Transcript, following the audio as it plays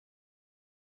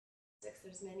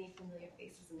There's many familiar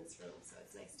faces in this room, so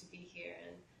it's nice to be here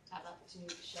and to have the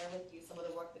opportunity to share with you some of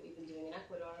the work that we've been doing in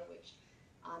Ecuador, which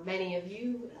many of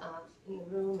you in the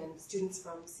room and students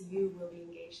from CU will be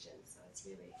engaged in. So it's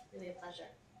really a pleasure.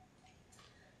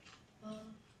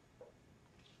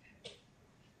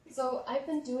 So I've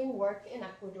been doing work in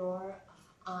Ecuador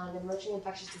on emerging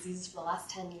infectious diseases for the last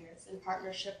 10 years in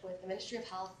partnership with the Ministry of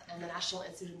Health and the National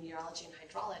Institute of Meteorology and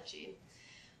Hydrology.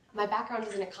 My background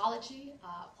is in ecology,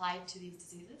 applied to these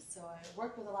diseases, so I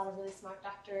work with a lot of really smart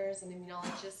doctors and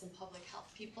immunologists and public health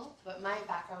people, but my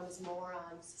background is more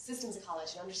on systems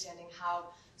ecology, understanding how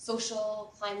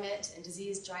social, climate, and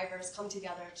disease drivers come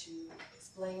together to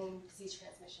explain disease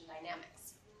transmission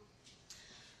dynamics.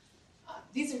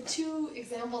 These are two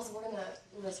examples. We're going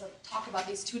to sort of talk about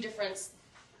these two different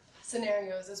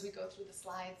scenarios as we go through the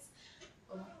slides.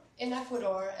 In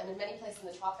Ecuador and in many places in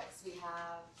the tropics, we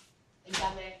have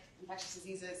endemic infectious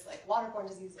diseases like waterborne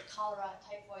diseases like cholera,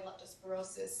 typhoid,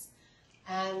 leptospirosis,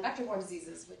 and vector-borne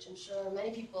diseases, which I'm sure many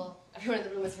people, everyone in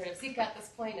the room has heard of Zika at this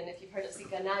point, and if you've heard of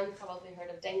Zika now, you've probably heard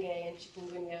of dengue and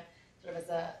chikungunya sort of as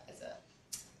a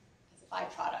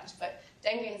byproduct. But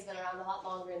dengue has been around a lot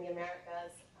longer in the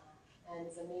Americas and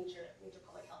is a major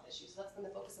public health issue. So that's been the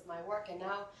focus of my work, and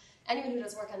now anyone who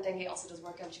does work on dengue also does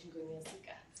work on chikungunya and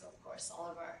Zika. So of course,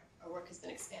 all of our work has been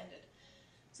expanded.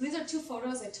 So these are two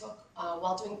photos I took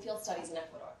while doing field studies in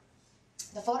Ecuador.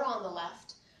 The photo on the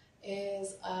left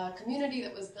is a community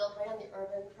that was built right on the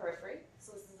urban periphery.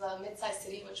 So this is a mid-sized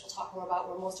city, which we'll talk more about,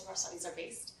 where most of our studies are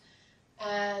based.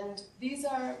 And these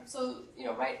are,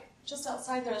 right just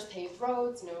outside there's paved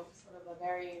roads, sort of a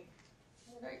very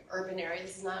urban area.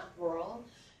 This is not rural.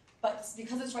 But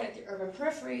because it's right at the urban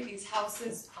periphery, these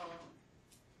houses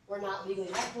were not legally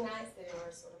recognized. They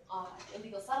were sort of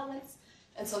illegal settlements.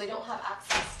 And so they don't have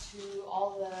access to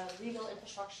all the legal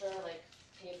infrastructure like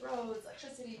paved roads,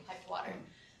 electricity, piped water.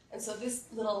 And so this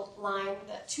little line,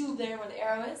 that tube there where the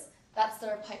arrow is, that's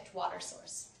their piped water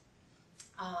source.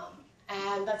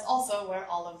 And that's also where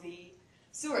all of the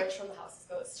sewerage from the houses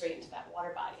goes straight into that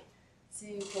water body. So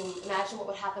you can imagine what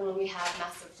would happen when we have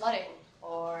massive flooding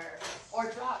or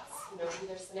droughts,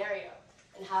 either scenario,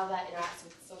 and how that interacts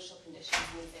with the social conditions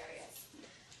in these areas.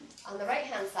 On the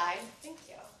right-hand side, thank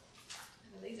you.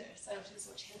 Laser, so I don't have to do so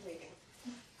much hand waving.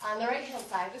 On the right-hand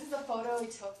side, this is a photo we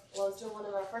took while I was doing one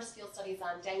of our first field studies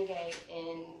on dengue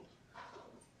in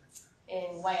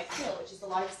Guayaquil, which is the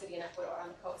largest city in Ecuador on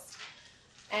the coast.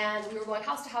 And we were going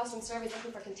house to house doing surveys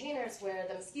looking for containers where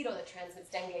the mosquito that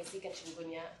transmits dengue, Zika, and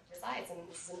chikungunya resides, and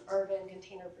this is an urban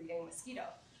container breeding mosquito.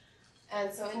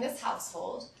 And so in this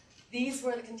household, these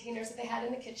were the containers that they had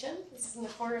in the kitchen. This is in the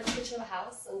corner of the kitchen of the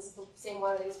house, and this is the same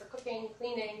one they use for cooking,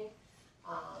 cleaning,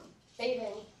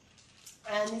 bathing,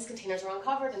 and these containers were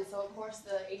uncovered, and so of course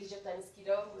the Aedes aegypti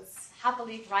mosquito was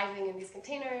happily thriving in these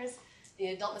containers. The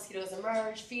adult mosquitoes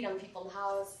emerge, feed on people in the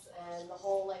house, and the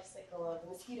whole life cycle of the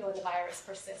mosquito and the virus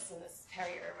persists in this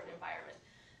peri-urban environment.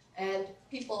 And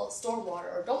people store water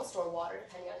or don't store water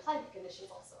depending on climate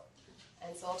conditions also.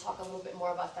 And so I'll talk a little bit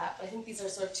more about that, but I think these are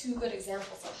sort of two good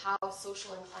examples of how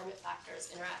social and climate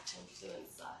factors interact and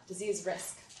influence disease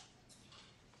risk.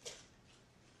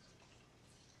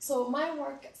 So my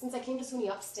work, since I came to SUNY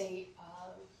Upstate,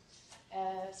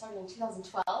 started in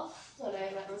 2012 when I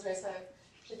met Rosemary, so I've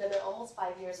actually been there almost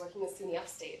 5 years working with SUNY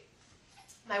Upstate.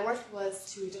 My work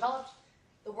was to develop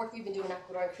the work we've been doing in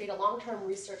Ecuador and create a long-term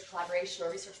research collaboration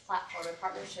or research platform in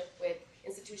partnership with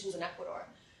institutions in Ecuador,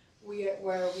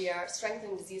 where we are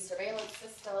strengthening disease surveillance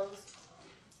systems,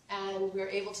 and we're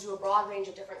able to do a broad range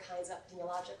of different kinds of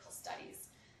epidemiological studies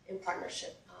in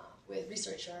partnership with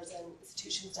researchers and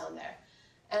institutions down there.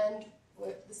 And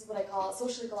this is what I call a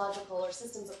social ecological or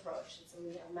systems approach. And so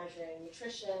we are measuring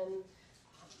nutrition,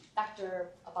 vector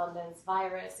abundance,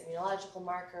 virus, immunological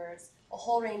markers, a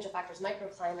whole range of factors,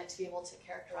 microclimate, to be able to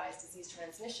characterize disease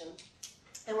transmission.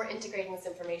 And we're integrating this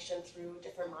information through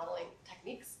different modeling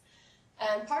techniques.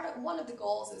 And one of the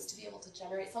goals is to be able to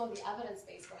generate some of the evidence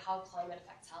base for how climate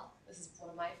affects health. This is one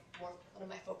of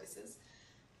my focuses.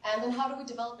 And then how do we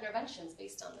develop interventions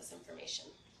based on this information?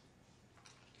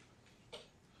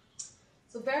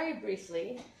 So very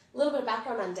briefly, a little bit of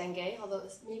background on dengue, although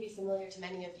this may be familiar to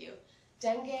many of you.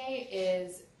 Dengue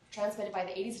is transmitted by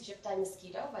the Aedes aegypti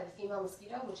mosquito, by the female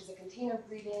mosquito, which is a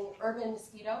container-breeding urban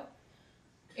mosquito.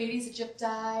 Aedes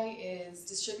aegypti is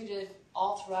distributed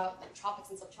all throughout the tropics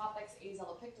and subtropics. Aedes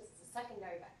albopictus is a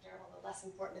secondary vector, although less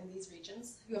important in these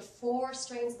regions. You have 4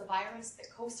 strains of the virus that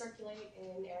co-circulate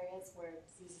in areas where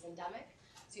disease is endemic.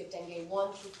 So you have dengue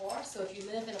 1 through 4. So if you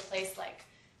live in a place like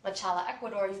Machala,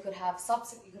 Ecuador, you could have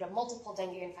multiple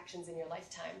dengue infections in your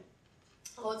lifetime.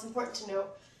 Although it's important to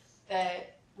note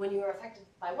that when you are affected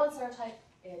by one serotype,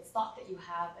 it's thought that you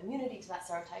have immunity to that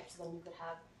serotype, so then you could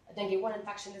have a dengue 1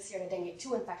 infection this year and a dengue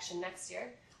 2 infection next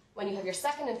year. When you have your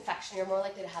second infection, you're more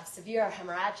likely to have severe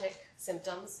hemorrhagic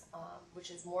symptoms, which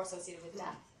is more associated with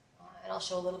death. And I'll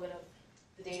show a little bit of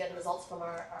the data and results from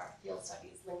our field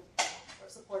studies for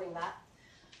supporting that.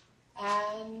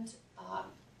 And,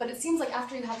 but it seems like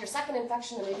after you have your second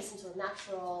infection, there may be some sort of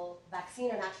natural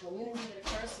vaccine or natural immunity that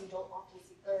occurs, so you don't often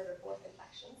see third or fourth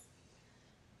infections.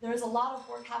 There is a lot of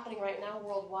work happening right now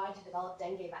worldwide to develop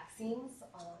dengue vaccines.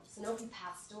 Sanofi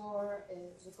Pasteur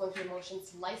is going through the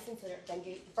motions to license the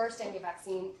first dengue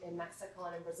vaccine in Mexico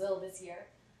and in Brazil this year,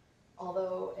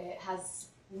 although it has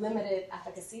limited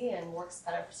efficacy and works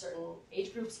better for certain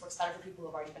age groups, works better for people who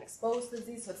have already been exposed to the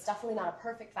disease, so it's definitely not a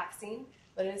perfect vaccine,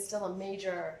 but it is still a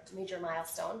major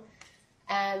milestone.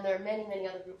 And there are many, many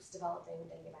other groups developing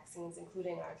dengue vaccines,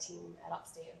 including our team at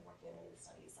Upstate and working on many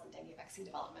studies on dengue vaccine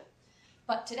development.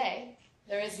 But today,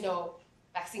 there is no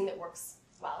vaccine that works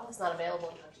well. It's not available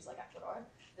in countries like Ecuador.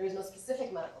 There is no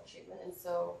specific medical treatment, and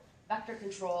so vector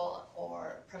control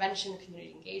or prevention and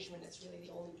community engagement is really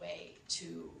the only way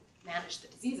to manage the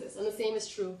diseases. And the same is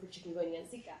true for chikungunya and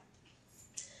Zika.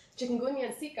 Chikungunya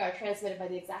and Zika are transmitted by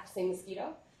the exact same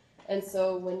mosquito. And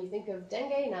so when you think of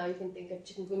dengue, now you can think of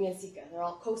chikungunya and Zika. They're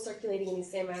all co-circulating in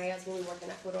these same areas. When we work in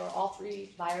Ecuador, all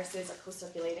three viruses are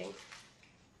co-circulating.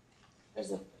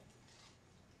 There's a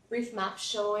brief map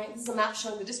showing, this is a map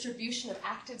showing the distribution of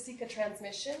active Zika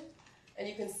transmission. And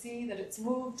you can see that it's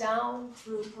moved down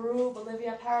through Peru,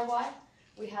 Bolivia, Paraguay.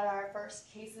 We had our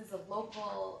first cases of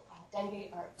local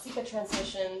dengue or Zika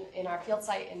transmission in our field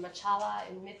site in Machala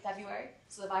in mid-February.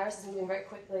 So the virus is moving very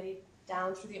quickly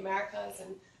down through the Americas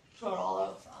and throughout all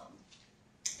of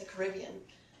the Caribbean.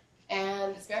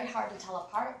 And it's very hard to tell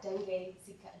apart dengue,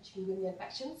 Zika, and chikungunya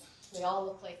infections. They all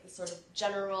look like this sort of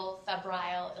general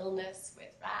febrile illness with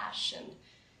rash and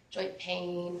joint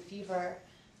pain, fever.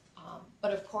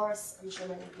 But of course, I'm sure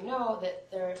many of you know that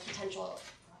there are potential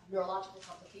neurological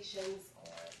complications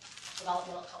or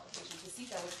developmental complications with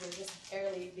Zika, which we're just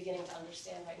barely beginning to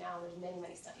understand right now. There's many,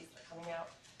 many studies that are coming out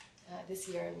this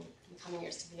year and in the coming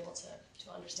years to be able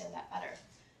to understand that better.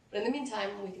 But in the meantime,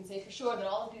 we can say for sure that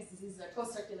all of these diseases are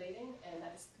co-circulating, and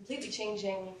that is completely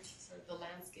changing sort of the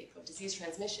landscape of disease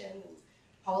transmission and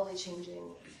probably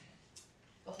changing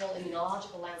the whole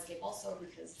immunological landscape also,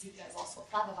 because Zika is also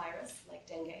a flavivirus like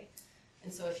dengue.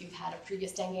 And so if you've had a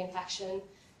previous dengue infection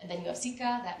and then you have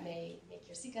Zika, that may make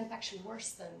your Zika infection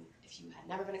worse than if you had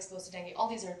never been exposed to dengue. All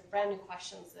these are brand new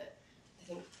questions that I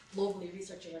think globally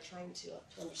researchers are trying to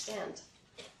understand.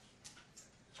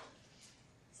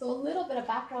 So a little bit of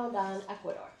background on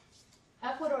Ecuador.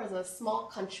 Ecuador is a small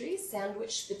country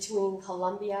sandwiched between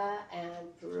Colombia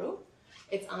and Peru.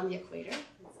 It's on the equator,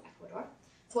 it's Ecuador.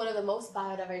 It's one of the most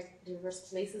biodiverse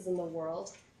places in the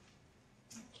world.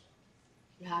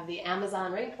 You have the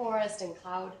Amazon rainforest and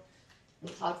cloud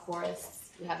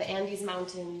forests. You have the Andes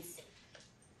Mountains,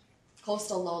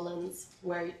 coastal lowlands,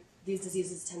 where these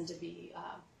diseases tend to be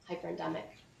hyperendemic.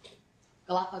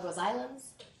 Galapagos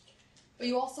Islands. But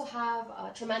you also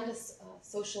have tremendous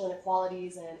social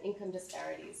inequalities and income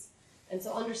disparities. And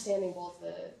so understanding both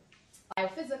the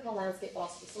biophysical landscape, but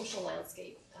also the social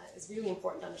landscape is really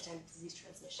important to understand disease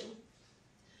transmission.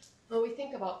 When we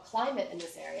think about climate in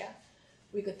this area,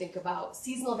 we could think about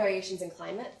seasonal variations in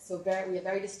climate. So we have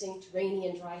very distinct rainy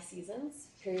and dry seasons,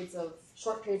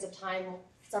 short periods of time,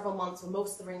 several months when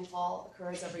most of the rainfall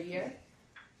occurs every year.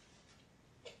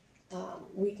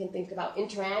 We can think about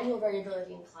interannual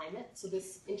variability in climate. So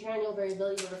this interannual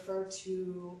variability would refer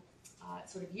to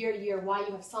sort of year to year, why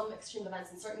you have some extreme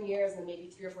events in certain years, and then maybe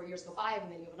 3 or 4 years go by,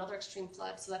 and then you have another extreme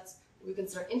flood. So that's what we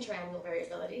consider interannual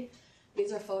variability.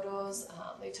 These are photos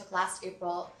they took last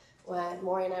April when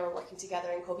Maury and I were working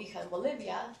together in Cobija in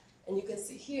Bolivia. And you can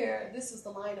see here, this is the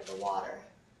line of the water.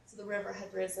 So the river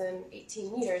had risen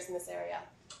 18 meters in this area.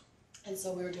 And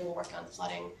so we were doing work on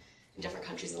flooding in different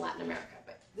countries in Latin America.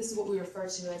 But this is what we refer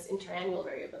to as interannual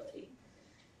variability.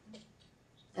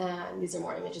 And these are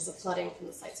more images of flooding from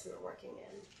the sites we were working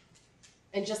in.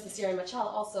 And just this year in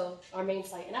Machala, also our main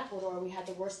site in Ecuador, we had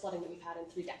the worst flooding that we've had in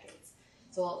 3 decades.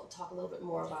 So I'll talk a little bit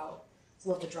more about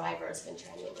some of the drivers of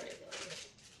interannual variability.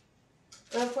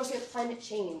 And of course we have climate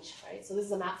change, right? So this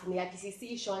is a map from the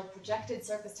IPCC showing projected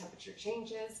surface temperature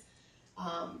changes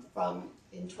from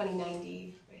in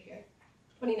 2090, right here,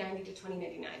 2090 to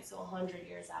 2099, so 100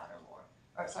 years out or more,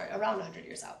 or sorry, around 100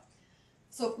 years out.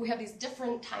 So we have these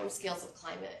different time scales of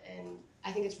climate, and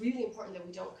I think it's really important that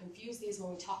we don't confuse these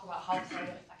when we talk about how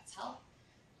climate affects health.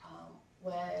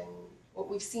 When what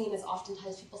we've seen is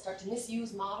oftentimes people start to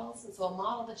misuse models, and so a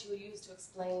model that you would use to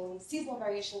explain seasonal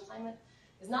variation in climate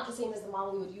is not the same as the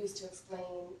model we would use to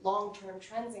explain long-term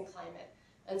trends in climate.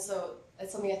 And so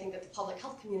it's something I think that the public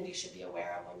health community should be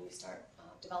aware of when you start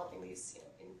developing these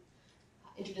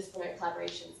interdisciplinary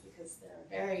collaborations, because there are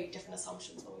very different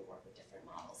assumptions when we work with different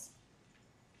models.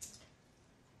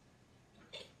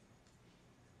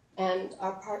 And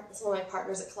some of my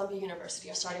partners at Columbia University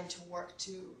are starting to work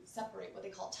to separate what they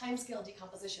call timescale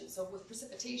decomposition. So with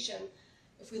precipitation,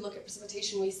 if we look at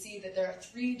precipitation, we see that there are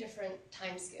 3 different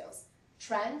timescales.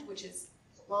 Trend, which is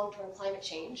long-term climate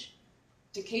change,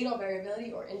 decadal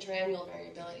variability, or interannual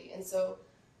variability. And so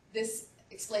this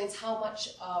explains how much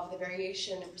of the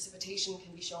variation in precipitation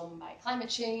can be shown by climate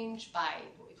change, by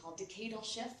what we call decadal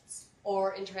shifts,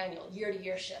 or interannual,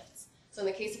 year-to-year shifts. So in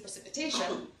the case of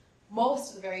precipitation, most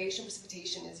of the variation in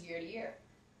precipitation is year-to-year.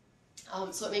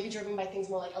 So it may be driven by things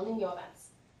more like El Nino events.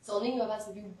 So El Nino events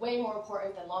would be way more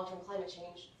important than long-term climate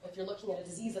change if you're looking at a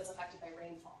disease that's affected by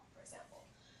rainfall, for example.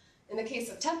 In the case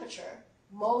of temperature,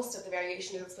 most of the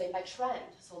variation is explained by trend,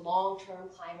 so long-term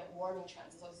climate warming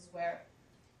trends. So this is where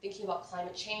thinking about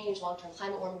climate change, long-term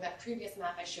climate warming, that previous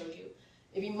map I showed you,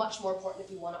 may be much more important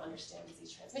if you want to understand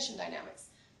disease transmission dynamics.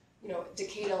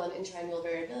 Decadal and interannual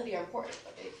variability are important,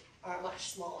 but they are a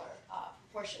much smaller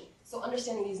proportion. So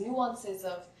understanding these nuances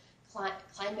of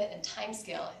climate and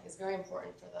timescale, I think, is very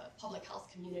important for the public health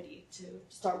community to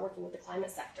start working with the climate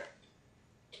sector.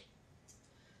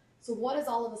 So what does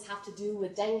all of this have to do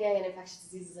with dengue and infectious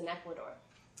diseases in Ecuador?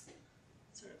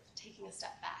 Sort of taking a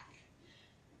step back.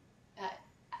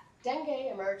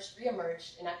 Dengue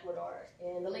re-emerged in Ecuador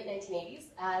in the late 1980s,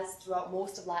 as throughout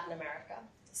most of Latin America.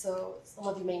 So some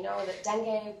of you may know that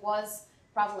dengue was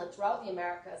prevalent throughout the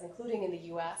Americas, including in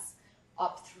the US,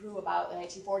 up through about the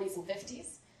 1940s and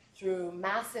 50s, through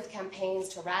massive campaigns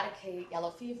to eradicate yellow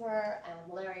fever and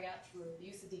malaria through the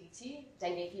use of DDT.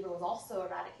 Dengue fever was also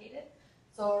eradicated.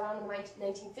 So around the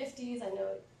 1950s, I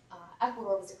know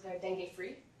Ecuador was declared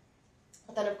dengue-free.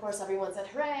 But then, of course, everyone said,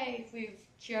 hooray,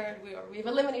 we've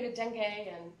eliminated dengue,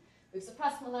 and we've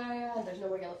suppressed malaria, and there's no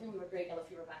more yellow fever. We have a great yellow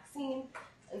fever vaccine.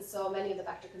 And so many of the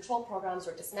vector control programs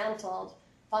were dismantled,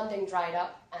 funding dried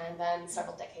up, and then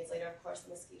several decades later, of course, the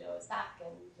mosquito is back,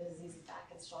 and the disease is back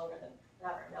and stronger than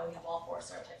ever. Now we have all 4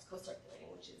 serotypes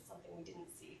co-circulating, which is something we didn't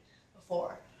see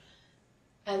before.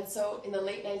 And so in the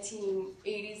late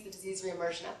 1980s, the disease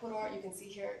reemerged in Ecuador. You can see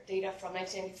here data from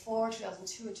 1994,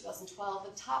 2002, and 2012.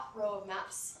 The top row of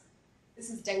maps, this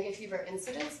is dengue fever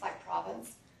incidence by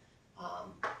province.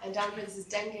 And down here, this is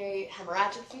dengue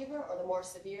hemorrhagic fever, or the more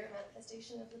severe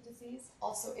manifestation of the disease.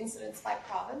 Also incidence by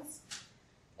province.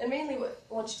 And mainly what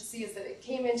I want you to see is that it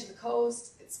came into the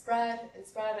coast, it spread,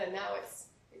 and now it's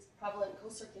prevalent,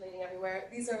 co-circulating everywhere.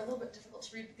 These are a little bit difficult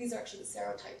to read, but these are actually the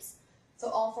serotypes. So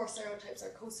all 4 serotypes are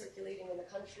co-circulating in the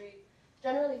country.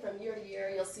 Generally, from year to year,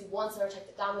 you'll see one serotype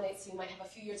that dominates. So you might have a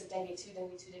few years of dengue 2,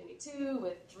 dengue 2, dengue 2,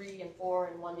 with 3 and 4,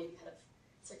 and 1 maybe kind of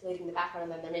circulating in the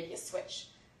background, and then there may be a switch.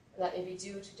 And that may be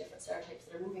due to different serotypes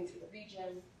that are moving through the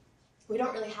region. We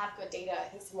don't really have good data. I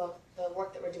think some of the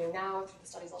work that we're doing now, through the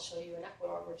studies I'll show you in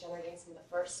Ecuador, we're generating some of the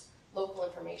first local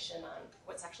information on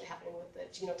what's actually happening with the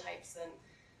genotypes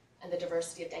and the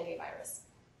diversity of dengue virus.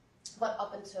 But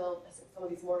up until some of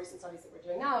these more recent studies that we're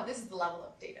doing now, this is the level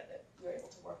of data that we're able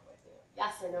to work with.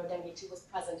 Yes or no, dengue 2 was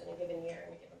present in a given year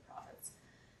in a given province.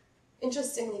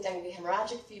 Interestingly, dengue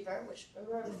hemorrhagic fever, which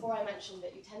remember before I mentioned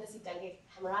that you tend to see dengue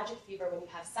hemorrhagic fever when you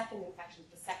have second infections,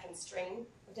 the second strain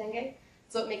of dengue.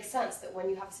 So it makes sense that when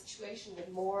you have a situation with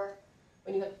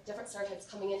when you have different serotypes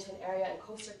coming into an area and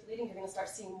co-circulating, you're going to start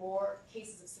seeing more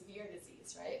cases of severe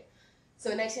disease, right? So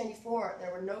in 1994,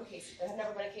 there were no cases. There had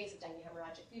never been a case of dengue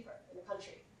hemorrhagic fever in the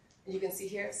country. And you can see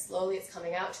here, slowly it's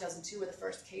coming out. 2002 were the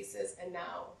first cases, and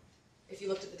now, if you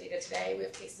looked at the data today, we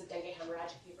have cases of dengue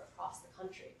hemorrhagic fever across the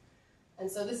country. And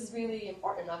so this is really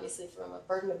important, obviously, from a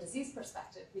burden of disease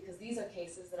perspective, because these are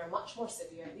cases that are much more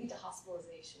severe, lead to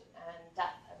hospitalization and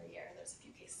death every year. There's a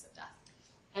few cases of death,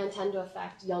 and tend to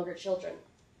affect younger children.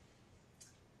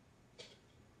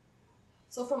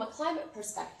 So from a climate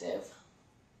perspective,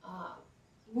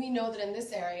 we know that in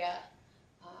this area,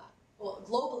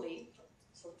 globally,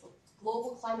 so from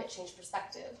global climate change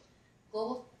perspective,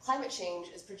 global climate change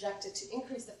is projected to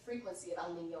increase the frequency of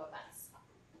El Nino events.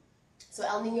 So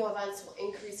El Nino events will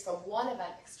increase from one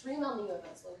event, extreme El Nino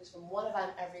events will increase from one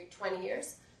event every 20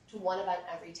 years to one event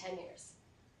every 10 years.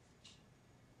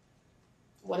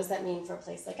 What does that mean for a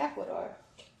place like Ecuador?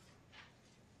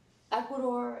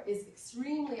 Ecuador is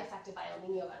extremely affected by El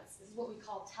Nino events. This is what we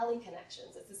call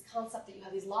teleconnections. It's this concept that you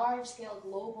have these large-scale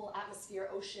global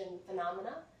atmosphere-ocean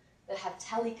phenomena that have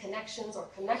teleconnections or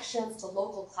connections to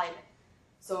local climate.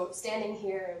 So standing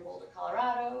here in Boulder,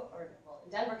 Colorado, or well,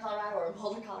 in Denver, Colorado, or in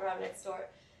Boulder, Colorado next door,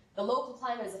 the local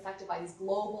climate is affected by these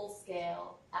global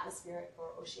scale atmospheric or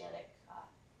oceanic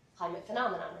climate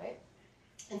phenomenon, right?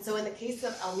 And so in the case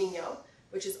of El Nino,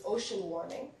 which is ocean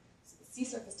warming, so the sea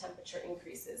surface temperature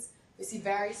increases, we see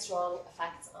very strong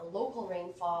effects on local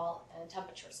rainfall and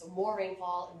temperature, so more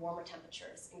rainfall and warmer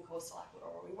temperatures in coastal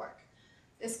Ecuador where we work.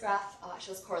 This graph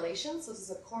shows correlation, so this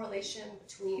is a correlation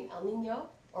between El Nino,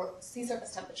 or sea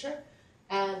surface temperature,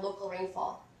 and local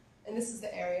rainfall. And this is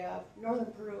the area of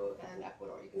northern Peru and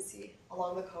Ecuador. You can see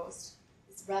along the coast,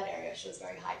 this red area shows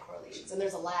very high correlations, and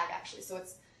there's a lag actually. So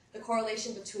it's the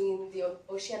correlation between the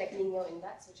oceanic Niño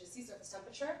index, which is sea surface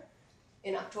temperature,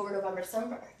 in October, November,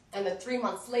 December, and then 3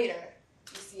 months later,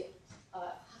 you see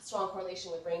a strong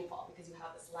correlation with rainfall because you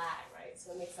have this lag, right?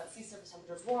 So it makes that sea surface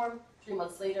temperature is warm. 3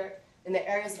 months later, in the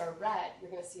areas that are red,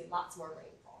 you're going to see lots more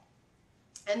rainfall.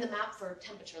 And the map for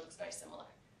temperature looks very similar.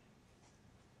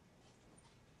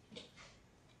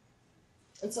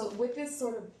 And so with this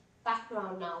sort of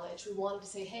background knowledge, we wanted to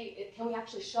say, hey, can we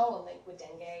actually show a link with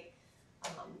dengue,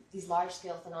 these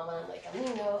large-scale phenomena like El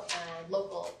Nino and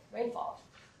local rainfall?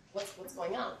 What's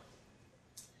going on?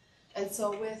 And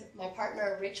so with my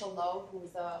partner, Rachel Lowe,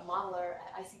 who's a modeler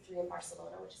at IC3 in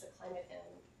Barcelona, which is a climate and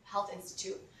health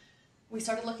institute, we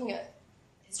started looking at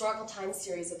historical time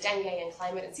series of dengue and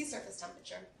climate and sea surface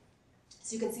temperature.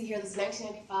 So you can see here, this is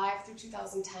 1995 through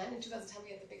 2010. In 2010, we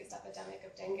had the biggest epidemic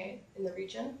of dengue in the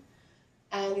region.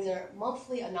 And these are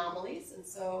monthly anomalies. And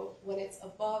so when it's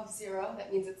above 0,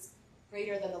 that means it's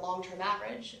greater than the long-term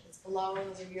average. If it's below,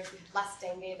 those are years we had less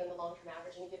dengue than the long-term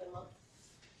average in a given month.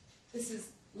 This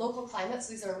is local climate.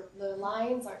 So these are, the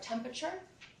lines are temperature.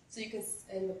 So you can,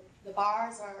 and the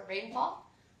bars are rainfall.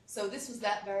 So this was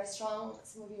that very strong.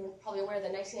 Some of you are probably aware that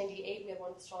in 1998, we had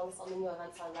one of the strongest El Nino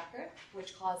events on record,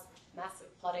 which caused massive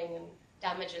flooding and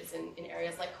damages in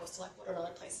areas like coastal Ecuador and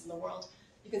other places in the world.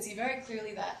 You can see very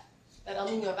clearly that El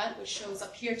Nino event, which shows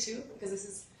up here too, because this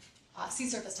is sea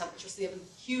surface temperature. So you have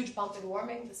a huge bump in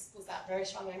warming. This was that very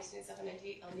strong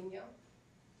 1997-98 El Nino.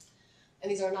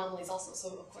 And these are anomalies also.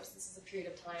 So of course, this is a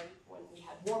period of time when we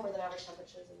had warmer than average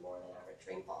temperatures and more than average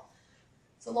rainfall.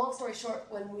 So long story short,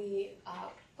 when we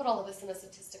put all of this in a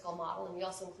statistical model, and we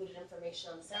also included information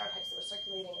on serotypes that were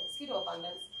circulating and mosquito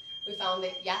abundance, we found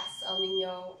that yes, El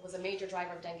Nino was a major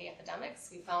driver of dengue epidemics.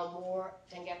 We found more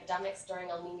dengue epidemics during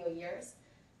El Nino years.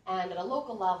 And at a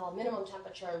local level, minimum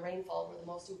temperature and rainfall were the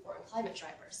most important climate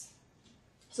drivers.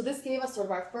 So this gave us sort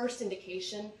of our first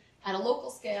indication at a local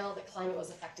scale that climate was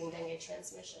affecting dengue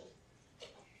transmission.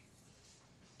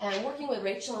 And working with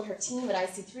Rachel and her team at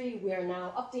IC3, we are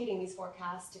now updating these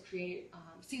forecasts to create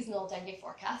seasonal dengue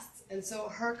forecasts. And so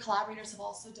her collaborators have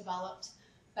also developed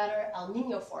better El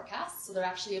Nino forecasts, so they're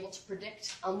actually able to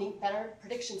predict better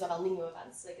predictions of El Nino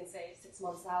events. So they can say 6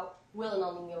 months out, will an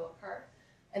El Nino occur?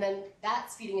 And then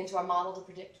that's feeding into our model to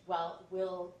predict, well,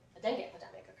 will a dengue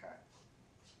epidemic occur?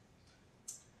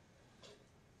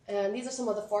 And these are some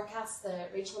of the forecasts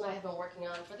that Rachel and I have been working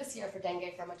on for this year for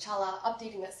dengue, for Machala,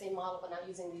 updating that same model, but now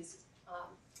using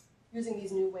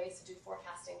these new ways to do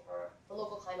forecasting for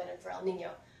local climate and for El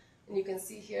Nino. And you can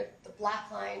see here, the black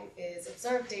line is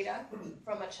observed data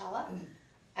from Machala,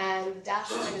 and the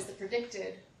dashed line is the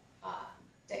predicted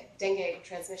dengue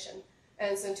transmission.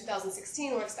 And so in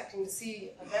 2016, we're expecting to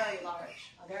see a very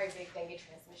big dengue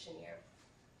transmission year.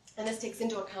 And this takes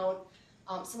into account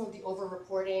some of the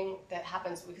over-reporting that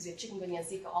happens because we have chikungunya and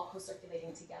Zika all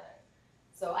co-circulating together.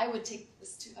 So I would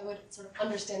sort of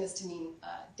understand this to mean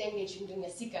dengue, chikungunya,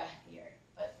 Zika year.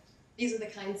 But these are the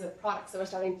kinds of products that we're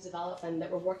starting to develop and that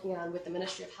we're working on with the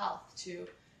Ministry of Health to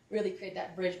really create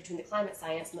that bridge between the climate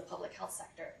science and the public health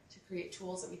sector to create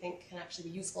tools that we think can actually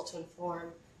be useful to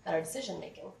inform better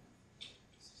decision-making.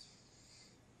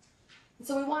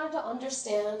 So we wanted to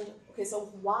understand, okay, so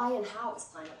why and how is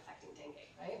climate affecting dengue,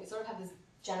 right? We sort of have this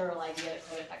general idea that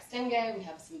climate affects dengue. We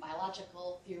have some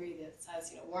biological theory that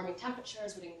says, warming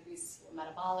temperatures would increase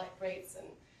metabolic rates and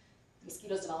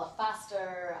mosquitoes develop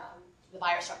faster, the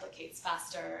virus replicates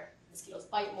faster, mosquitoes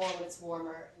bite more when it's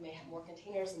warmer, you may have more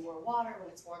containers and more water when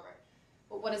it's warmer.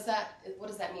 But what does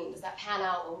that mean? Does that pan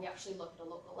out when we actually look at a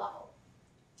local level?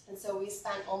 And so we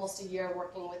spent almost a year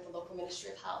working with the local Ministry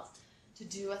of Health to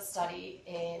do a study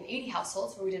in 80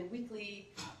 households where we did weekly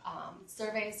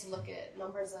surveys to look at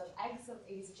numbers of eggs of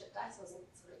Aedes aegypti, so it was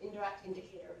a sort of indirect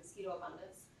indicator of mosquito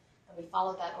abundance. And we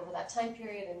followed that over that time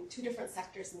period in 2 different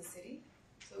sectors in the city.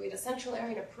 So we had a central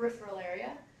area and a peripheral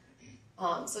area.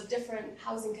 So different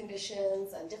housing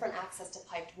conditions and different access to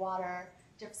piped water,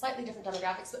 slightly different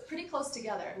demographics, but pretty close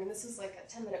together. I mean, this is like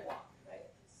a 10-minute walk, right?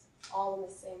 It's all in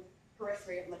the same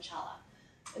periphery of Machala.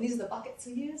 And these are the buckets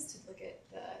we used to look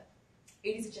at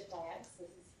Aedes aegypti eggs. This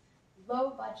is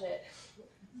low-budget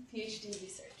PhD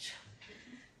research.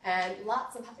 And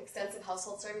lots of extensive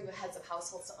household survey with heads of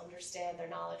households to understand their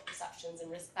knowledge, perceptions,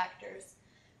 and risk factors.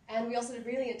 And we also did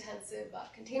really intensive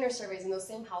container surveys in those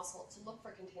same households to look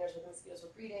for containers where the mosquitoes were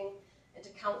breeding and to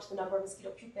count the number of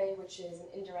mosquito pupae, which is an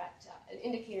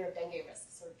indicator of dengue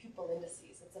risk, sort of pupal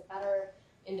indices. It's a better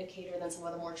indicator than some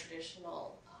of the more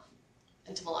traditional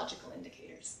entomological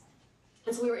indicators.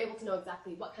 And so we were able to know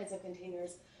exactly what kinds of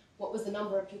containers, what was the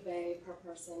number of pupae per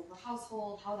person, per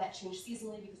household, how that changed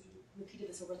seasonally, because we repeated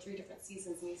this over 3 different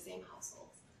seasons in these same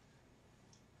households.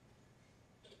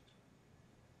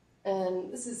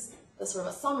 And this is a sort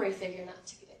of a summary figure, not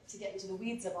to get into the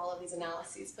weeds of all of these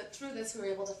analyses, but through this we were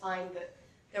able to find that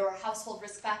there were household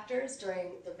risk factors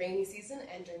during the rainy season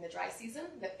and during the dry season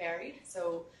that varied.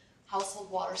 So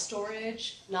household water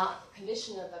storage, not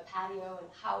condition of the patio and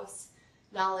house,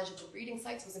 knowledge of the breeding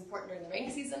sites was important during the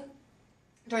rainy season.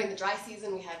 During the dry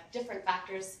season, we had different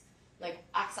factors like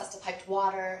access to piped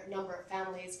water, number of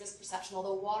families, risk perception,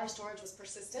 although water storage was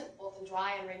persistent both in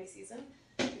dry and rainy season.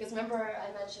 Because remember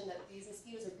I mentioned that these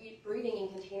mosquitoes are breeding in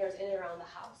containers in and around the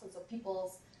house, and so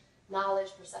people's knowledge,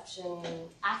 perception,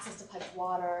 access to piped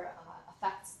water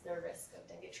affects their risk of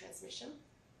dengue transmission.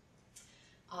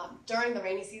 During the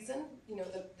rainy season,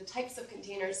 the types of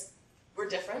containers were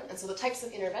different, and so the types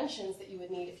of interventions that you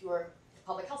would need if you were the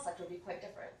public health sector would be quite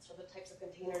different. So the types of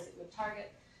containers that you would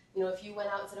target, if you went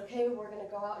out and said, okay, we're going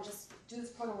to go out and just do this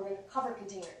program, we're going to cover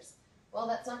containers. Well,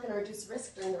 that's not going to reduce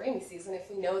risk during the rainy season if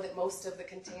we know that most of the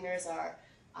containers are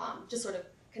just sort of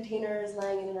containers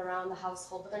laying in and around the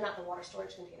household, but they're not the water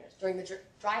storage containers. During the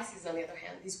dry season, on the other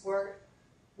hand, these were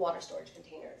water storage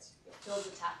containers filled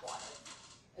with tap water.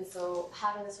 And so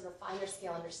having this sort of finer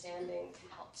scale understanding can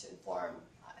help to inform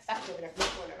effective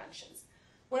local interventions.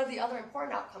 One of the other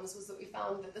important outcomes was that we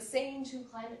found that the same 2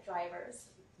 climate drivers,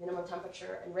 minimum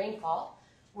temperature and rainfall,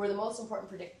 were the most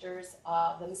important predictors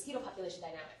of the mosquito population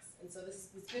dynamics. And so this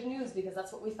is good news because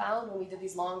that's what we found when we did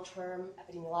these long-term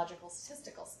epidemiological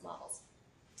statistical models.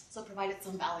 So it provided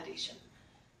some validation.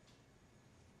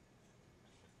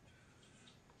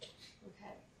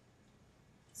 Okay.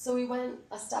 So we went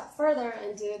a step further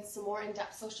and did some more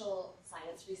in-depth social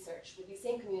science research with these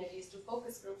same communities through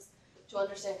focus groups to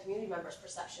understand community members'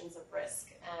 perceptions of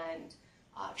risk and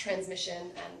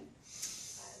transmission and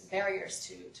barriers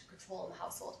to control in the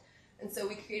household. And so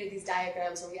we created these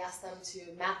diagrams where we asked them to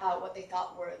map out what they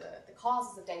thought were the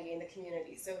causes of dengue in the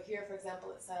community. So here, for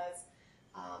example, it says,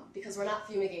 because we're not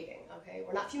fumigating, okay?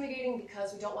 We're not fumigating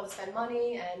because we don't want to spend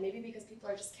money and maybe because people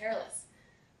are just careless.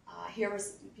 Here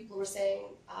people were saying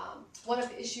one of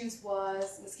the issues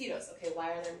was mosquitoes. Okay,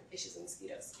 why are there issues with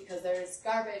mosquitoes? Because there's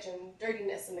garbage and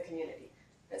dirtiness in the community.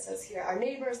 And it says here, our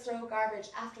neighbors throw garbage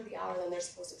after the hour, then they're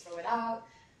supposed to throw it out.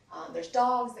 There's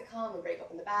dogs that come and break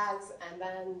open the bags, and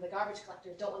then the garbage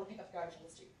collectors don't want to pick up garbage on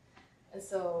the street. And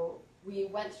so we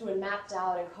went through and mapped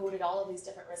out and coded all of these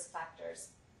different risk factors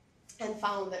and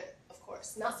found that, of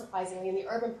course, not surprisingly, in the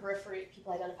urban periphery,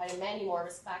 people identified many more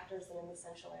risk factors than in the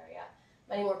central area,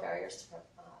 many more barriers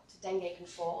to dengue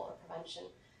control or prevention.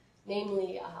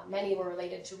 Namely, many were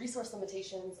related to resource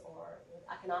limitations or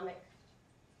economic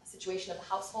situation of the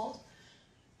household,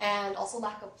 and also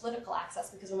lack of political access,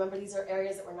 because remember, these are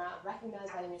areas that were not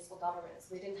recognized by the municipal government,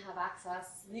 so they didn't have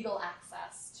access, legal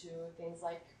access to things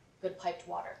like good piped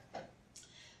water.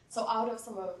 So out of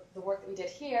some of the work that we did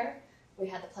here, we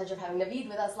had the pleasure of having Naveed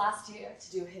with us last year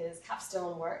to do his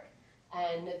capstone work,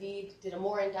 and Naveed did a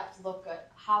more in-depth look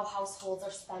at how households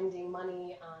are spending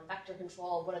money on vector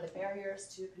control, what are the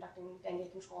barriers to conducting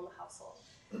dengue control in the household.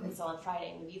 And so on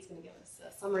Friday, Naveed's going to give us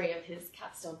a summary of his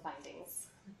capstone findings.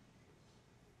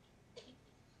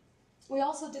 We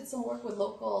also did some work with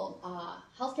local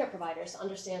healthcare providers to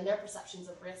understand their perceptions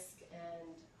of risk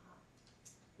and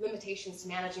limitations to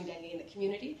managing dengue in the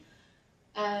community.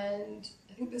 And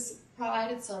I think this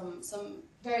provided some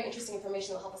very interesting information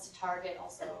that will help us to target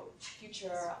also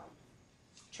future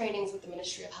trainings with the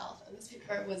Ministry of Health. And this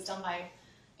paper was done by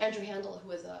Andrew Handel, who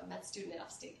was a med student at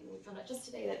Upstate, and we found out just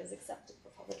today that it was accepted for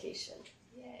publication.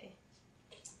 Yay.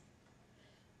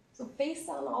 So based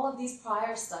on all of these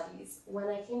prior studies, when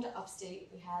I came to Upstate,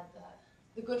 we had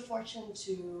the good fortune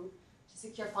to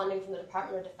secure funding from the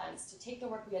Department of Defense to take the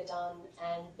work we had done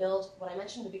and build what I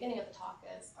mentioned at the beginning of the talk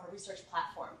as our research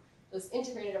platform. This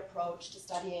integrated approach to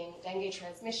studying dengue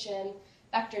transmission,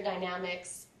 vector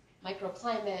dynamics,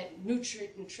 microclimate,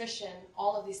 nutrition,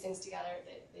 all of these things together,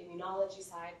 the immunology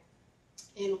side,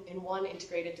 in one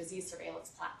integrated disease surveillance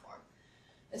platform.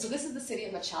 And so this is the city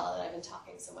of Machala that I've been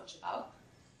talking so much about.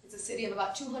 It's a city of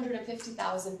about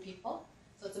 250,000 people.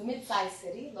 So it's a mid-sized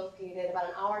city located about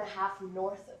an hour and a half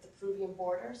north of the Peruvian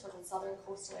border, sort of in southern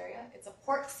coastal area. It's a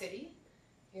port city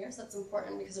here, so that's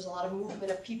important because there's a lot of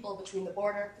movement of people between the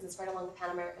border, because it's right along the Pan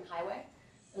American Highway,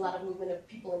 and a lot of movement of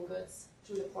people and goods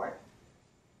through the port.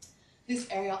 This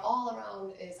area all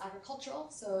around is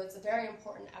agricultural, so it's a very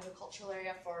important agricultural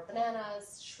area for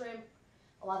bananas, shrimp,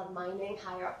 a lot of mining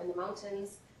higher up in the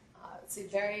mountains. It's a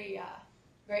very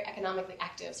economically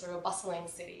active, sort of a bustling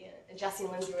city. And Jesse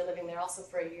and Lindsay were living there also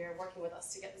for a year, working with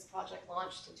us to get this project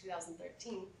launched in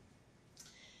 2013.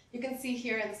 You can see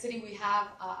here in the city we have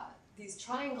these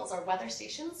triangles are weather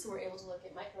stations, so we're able to look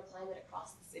at microclimate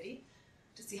across the city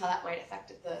to see how that might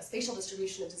affect the spatial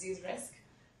distribution of disease risk.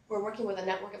 We're working with a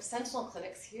network of sentinel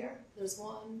clinics here. There's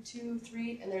 1, 2,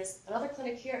 3, and there's another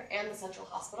clinic here and the central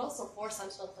hospital, so 4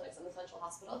 sentinel clinics in the central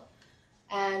hospital.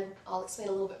 And I'll explain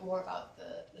a little bit more about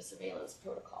the surveillance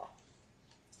protocol.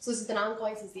 So this has been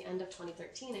ongoing since the end of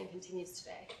 2013 and continues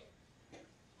today.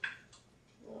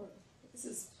 This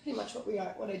is pretty much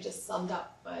what I just summed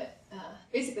up, but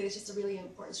basically it's just a really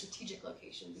important strategic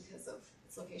location because of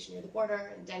its location near the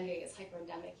border, and dengue is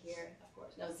hyper-endemic here. Of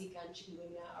course, now Zika and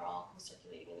chikungunya are all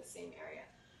circulating in the same area.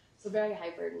 So very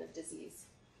high burden of disease.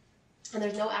 And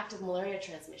there's no active malaria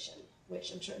transmission,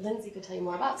 which I'm sure Lindsay could tell you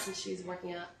more about since she's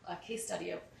working on a case study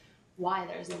of why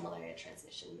there is no malaria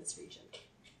transmission in this region.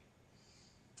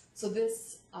 So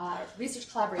this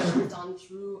research collaboration is done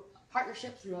through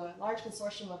partnership through a large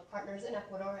consortium of partners in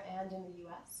Ecuador and in the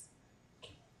US.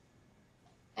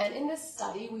 And in this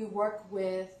study, we work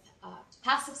with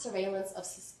passive surveillance of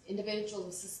individuals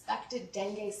with suspected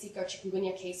dengue, Zika, or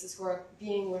chikungunya cases who are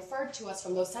being referred to us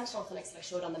from those sentinel clinics that I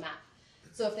showed on the map.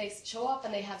 So if they show up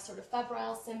and they have sort of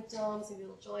febrile symptoms, maybe a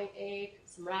little joint ache,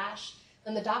 some rash,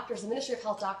 then the doctors, the Ministry of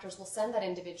Health doctors, will send that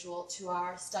individual to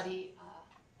our study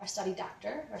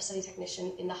doctor, our study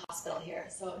technician in the hospital here.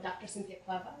 So Dr. Cynthia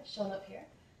Cueva is shown up here.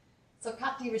 So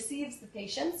Katy receives the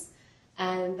patients,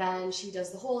 and then she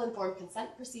does the whole informed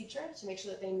consent procedure to make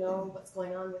sure that they know what's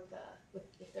going on with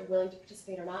if they're willing to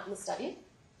participate or not in the study.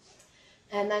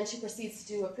 And then she proceeds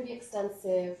to do a pretty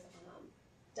extensive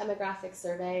demographic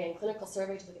survey and clinical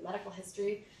survey to look at medical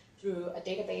history through a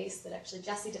database that actually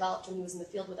Jesse developed when he was in the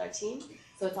field with our team.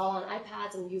 So it's all on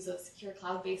iPads, and we use a secure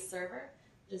cloud-based server,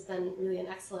 which is then really an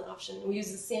excellent option. And we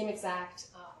use the same exact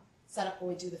setup when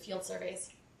we do the field surveys.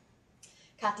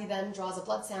 Katy then draws a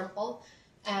blood sample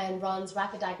and runs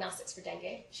rapid diagnostics for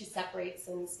dengue. She separates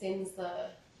and spins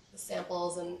the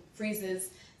samples and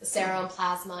freezes the serum,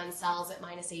 plasma, and cells at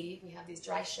 -80. We have these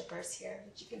dry shippers here,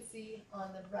 which you can see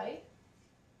on the right.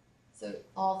 So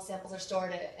all the samples are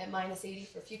stored at -80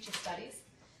 for future studies.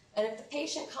 And if the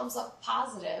patient comes up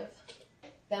positive,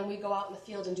 then we go out in the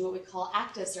field and do what we call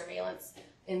active surveillance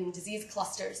in disease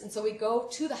clusters. And so we go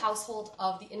to the household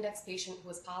of the index patient who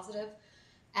is positive,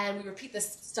 and we repeat this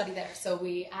study there. So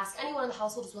we ask anyone in the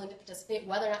household who's willing to participate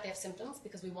whether or not they have symptoms,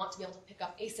 because we want to be able to pick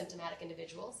up asymptomatic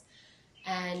individuals.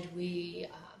 And we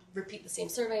repeat the same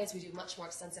surveys. We do much more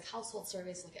extensive household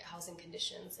surveys, look at housing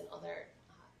conditions and other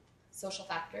social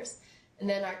factors. And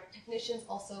then our technicians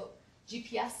also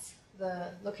GPS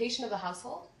the location of the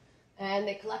household, and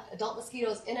they collect adult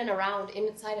mosquitoes in and around,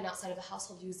 inside and outside of the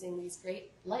household, using these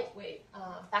great lightweight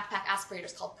backpack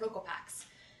aspirators called Procopacks.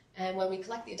 And when we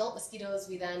collect the adult mosquitoes,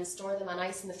 we then store them on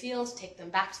ice in the field, take them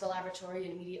back to the laboratory,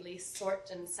 and immediately sort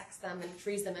and sex them and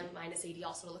freeze them at -80,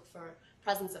 also to look for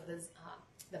presence of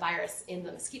the virus in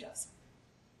the mosquitoes.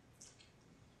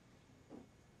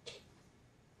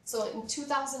 So in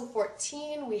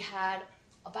 2014, we had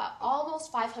about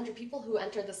almost 500 people who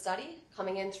entered the study,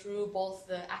 coming in through both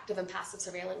the active and passive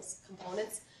surveillance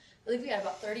components. I believe we had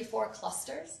about 34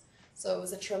 clusters, so it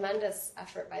was a tremendous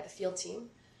effort by the field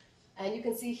team. And you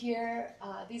can see here,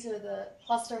 these are the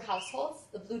cluster households,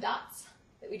 the blue dots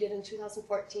that we did in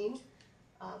 2014.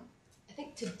 I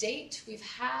think to date, we've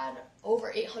had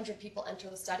over 800 people enter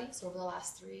the study, so over the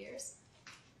last 3 years.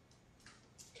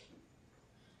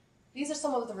 These are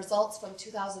some of the results from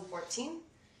 2014.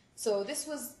 So this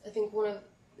was, I think,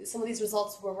 some of these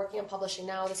results we're working on publishing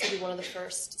now. This will be one of the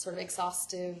first sort of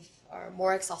exhaustive or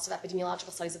more exhaustive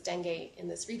epidemiological studies of dengue in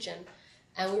this region.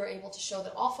 And we were able to show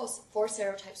that all 4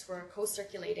 serotypes were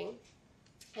co-circulating,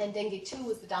 and dengue 2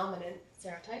 was the dominant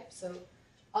serotype. So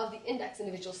of the index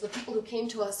individuals, so the people who came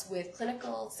to us with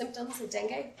clinical symptoms of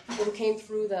dengue, people who came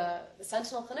through the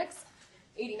sentinel clinics,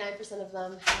 89% of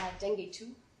them had dengue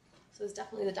 2. So it's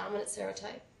definitely the dominant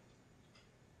serotype.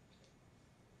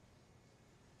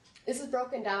 This is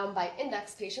broken down by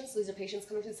index patients. So these are patients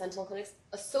coming to the sentinel clinics.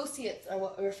 Associates are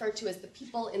what we refer to as the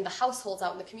people in the households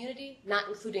out in the community, not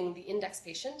including the index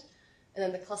patient. And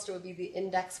then the cluster would be the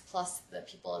index plus the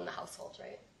people in the household,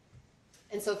 right?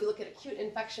 And so if you look at acute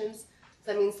infections,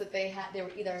 that means that they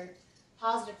were either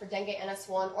positive for dengue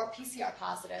NS1 or PCR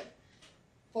positive.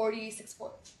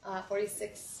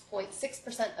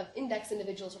 46.6% of index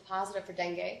individuals were positive for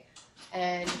dengue.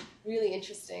 And really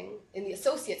interesting, in the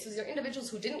associates, so these are individuals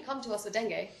who didn't come to us with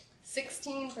dengue,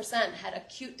 16% had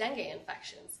acute dengue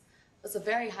infections. That's a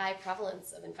very high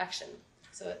prevalence of infection.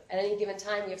 So at any given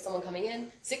time, we have someone coming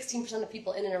in, 16% of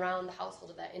people in and around the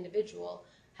household of that individual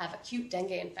have acute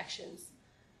dengue infections.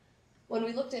 When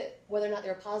we looked at whether or not they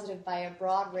were positive by a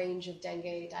broad range of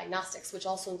dengue diagnostics, which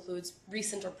also includes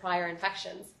recent or prior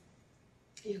infections,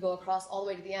 you go across all the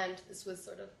way to the end. This was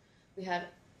we had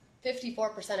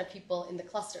 54% of people in the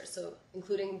cluster, so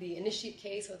including the initiate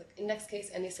case or the index case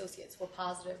and the associates were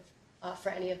positive for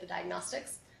any of the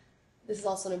diagnostics. This is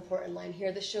also an important line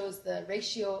here. This shows the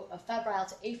ratio of febrile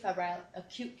to afebrile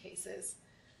acute cases.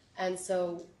 And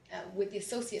so with the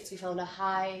associates, we found a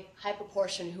high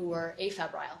proportion who were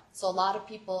afebrile. So a lot of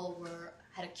people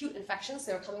had acute infections.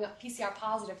 They were coming up PCR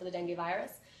positive for the dengue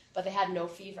virus, but they had no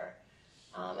fever.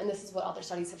 And this is what other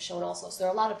studies have shown also. So there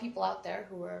are a lot of people out there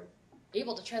who are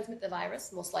able to transmit the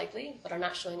virus, most likely, but are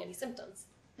not showing any symptoms.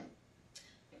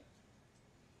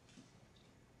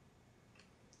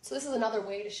 So this is another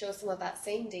way to show some of that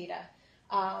same data.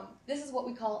 This is what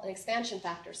we call an expansion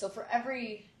factor. So for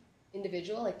every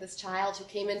individual, like this child who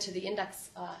came into the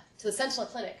index, to the Sentinel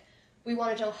Clinic, we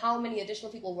want to know how many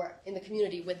additional people were in the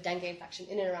community with dengue infection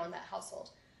in and around that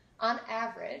household. On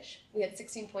average, we had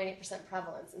 16.8%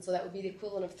 prevalence, and so that would be the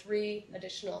equivalent of 3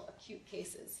 additional acute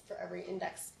cases for every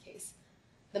index case.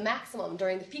 The maximum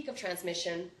during the peak of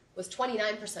transmission was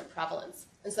 29% prevalence,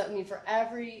 and so that would mean for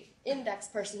every index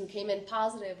person who came in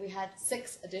positive, we had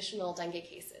 6 additional dengue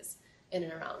cases in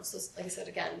and around. So like I said,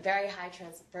 again, very high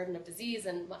burden of disease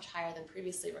and much higher than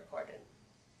previously recorded.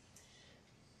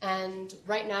 And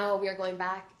right now we are going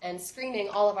back and screening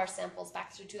all of our samples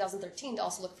back through 2013 to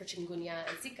also look for chikungunya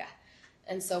and Zika.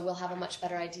 And so we'll have a much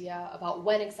better idea about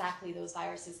when exactly those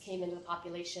viruses came into the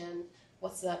population,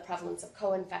 what's the prevalence of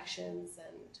co-infections,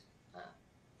 and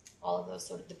all of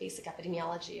those the basic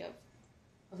epidemiology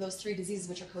of those 3 diseases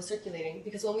which are co-circulating.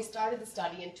 Because when we started the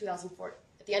study in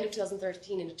at the end of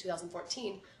 2013 into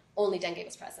 2014, only dengue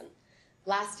was present.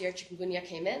 Last year, chikungunya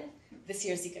came in. This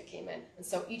year, Zika came in. And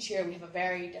so each year, we have a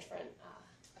very different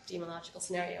epidemiological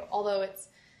scenario, although it's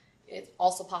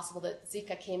also possible that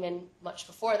Zika came in much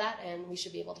before that, and we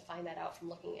should be able to find that out from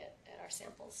looking at our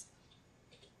samples.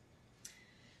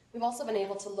 We've also been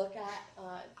able to look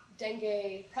at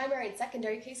dengue primary and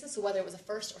secondary cases, so whether it was a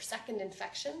first or second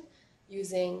infection,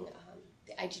 using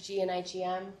the IgG and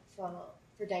IgM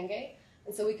for dengue.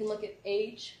 And so we can look at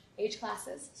age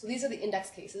classes. So these are the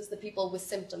index cases, the people with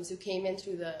symptoms who came in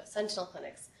through the Sentinel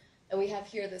clinics. And we have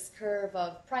here this curve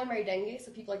of primary dengue,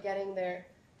 so people are getting the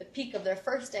peak of their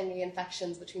first dengue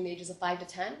infections between the ages of 5 to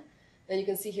 10. Then you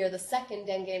can see here the second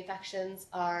dengue infections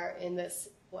are in this,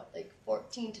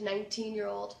 14 to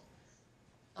 19-year-old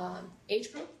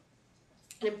age group.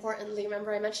 And importantly,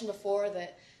 remember I mentioned before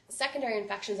that secondary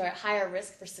infections are at higher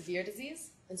risk for severe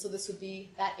disease. And so this would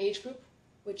be that age group,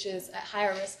 which is at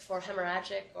higher risk for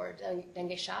hemorrhagic or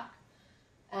dengue shock.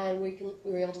 And we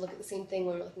were able to look at the same thing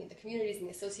when we were looking at the communities and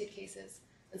the associate cases.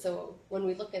 And so when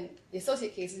we look in the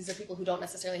associate cases, these are people who don't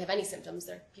necessarily have any symptoms.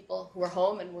 They're people who are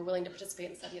home and were willing to participate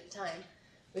in the study at the time.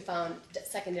 We found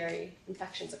secondary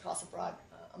infections across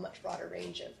a much broader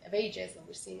range of ages, and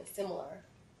we're seeing a similar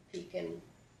peak in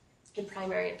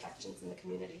primary infections in the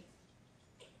community.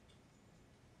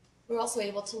 We're also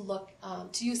able to look,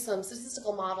 to use some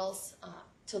statistical models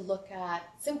to look at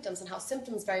symptoms and how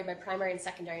symptoms vary by primary and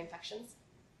secondary infections.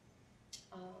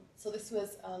 So this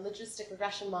was a logistic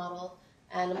regression model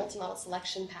and a multi-model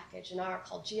selection package in R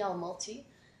called GL Multi.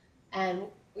 And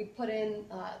we put in,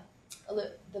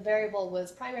 the variable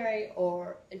was primary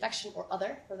or infection or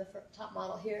other for the top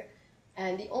model here.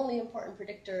 And the only important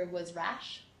predictor was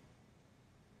rash.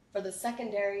 For the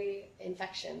secondary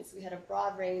infections, we had a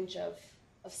broad range of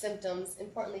symptoms.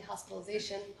 Importantly,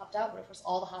 hospitalization popped out, but of course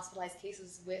all the hospitalized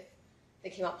cases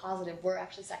that came out positive were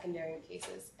actually secondary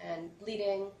cases, and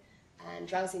bleeding and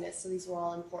drowsiness. So these were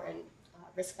all important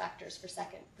risk factors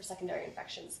for secondary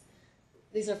infections.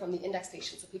 These are from the index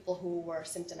patients, so people who were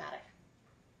symptomatic.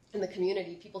 In the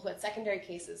community, people who had secondary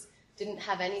cases didn't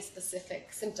have any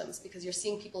specific symptoms, because you're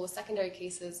seeing people with secondary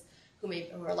cases who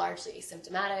are largely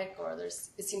asymptomatic, or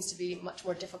it seems to be much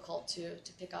more difficult to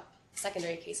pick up a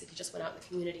secondary case if you just went out in the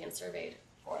community and surveyed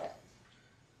for it.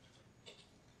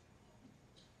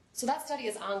 So that study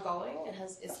is ongoing and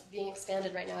is being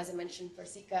expanded right now, as I mentioned, for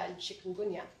Zika and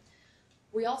chikungunya.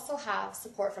 We also have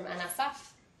support from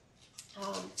NSF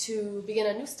to begin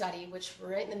a new study, which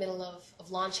we're right in the middle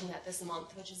of launching that this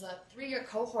month, which is a 3-year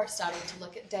cohort study to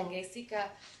look at dengue, Zika,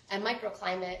 and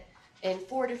microclimate in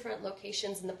 4 different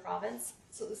locations in the province.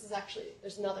 So this is actually,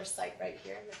 there's another site right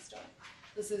here next door.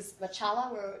 This is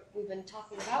Machala, where we've been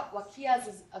talking about. Waquias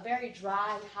is a very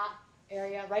dry, hot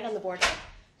area right on the border.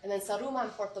 And then Saruma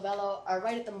and Portobello are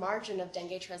right at the margin of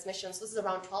dengue transmission. So this is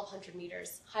around 1,200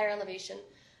 meters, higher elevation.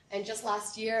 And just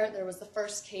last year, there was the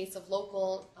first case of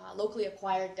locally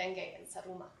acquired dengue in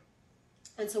Saruma.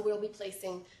 And so we'll be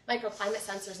placing microclimate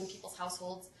sensors in people's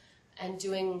households and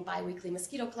doing biweekly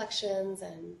mosquito collections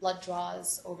and blood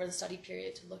draws over the study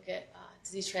period to look at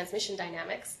disease transmission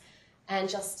dynamics. And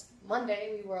just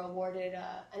Monday, we were awarded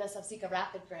NSF Zika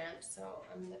Rapid Grant, so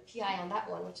I'm the PI on that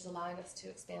one, which is allowing us to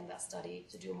expand that study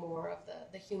to do more of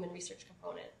the human research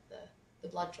component, the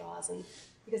blood draws, and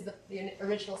because the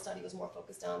original study was more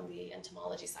focused on the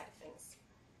entomology side of things.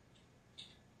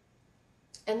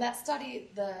 And that study,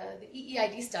 the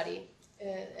EEID study,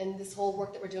 and this whole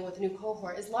work that we're doing with the new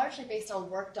cohort is largely based on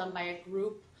work done by a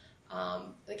group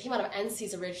that came out of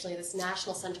NCES originally, this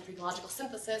National Center for Ecological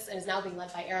Synthesis, and is now being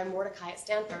led by Erin Mordecai at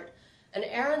Stanford. And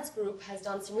Erin's group has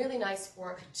done some really nice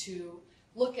work to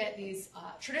look at these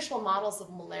traditional models of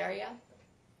malaria.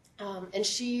 And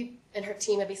she and her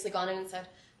team have basically gone in and said,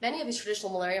 many of these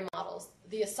traditional malaria models,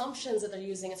 the assumptions that they're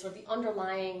using and sort of the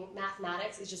underlying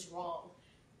mathematics is just wrong.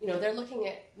 You know, they're looking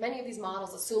at, many of these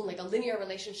models assume like a linear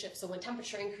relationship, so when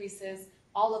temperature increases,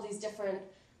 all of these different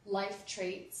life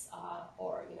traits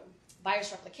or, you know,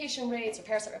 virus replication rates or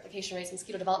parasite replication rates,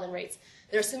 mosquito development rates,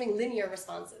 they're assuming linear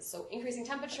responses. So increasing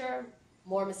temperature,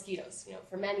 more mosquitoes, you know,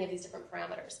 for many of these different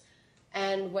parameters.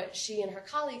 And what she and her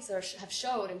colleagues have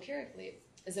showed empirically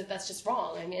is that that's just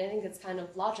wrong. I mean, I think it's kind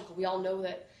of logical. We all know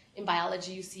that in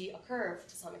biology you see a curve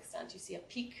to some extent. You see a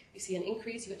peak, you see an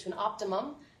increase, you get to an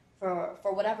optimum for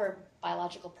whatever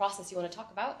biological process you want to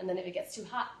talk about, and then if it gets too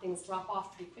hot, things drop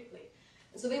off pretty quickly.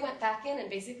 And so they went back in and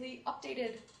basically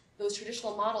updated those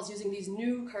traditional models using these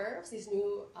new curves, these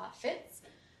new fits,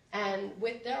 and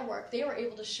with their work, they were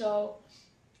able to show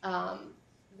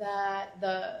that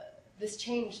this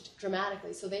changed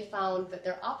dramatically. So they found that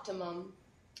their optimum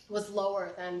was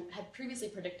lower than had previously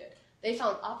predicted. They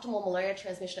found optimal malaria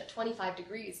transmission at 25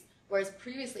 degrees, whereas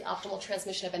previously optimal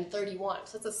transmission had been 31.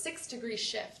 So it's a 6-degree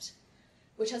shift,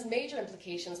 which has major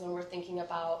implications when we're thinking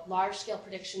about large-scale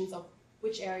predictions of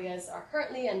which areas are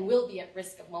currently and will be at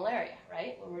risk of malaria,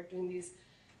 right? When we're doing these,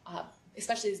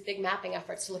 especially these big mapping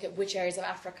efforts to look at which areas of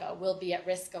Africa will be at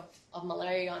risk of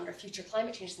malaria under future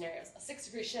climate change scenarios, a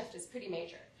 6-degree shift is pretty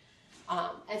major.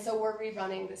 And so we're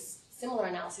rerunning this similar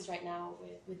analyses right now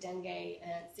with dengue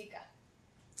and Zika.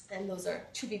 And those are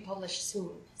to be published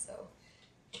soon. So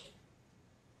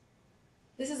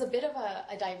this is a bit of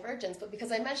a divergence, but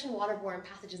because I mentioned waterborne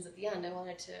pathogens at the end, I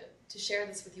wanted to share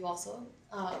this with you also.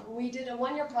 We did a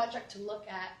 1-year project to look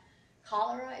at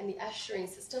cholera in the estuarine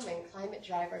system and climate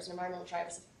drivers and environmental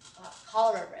drivers of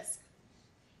cholera risk.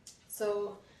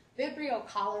 So Vibrio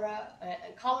cholera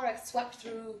and cholera swept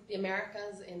through the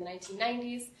Americas in the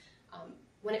 1990s.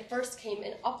 When it first came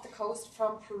in up the coast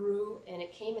from Peru and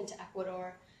it came into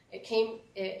Ecuador,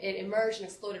 it emerged and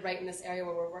exploded right in this area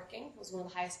where we're working. It was one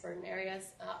of the highest burden areas.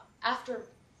 After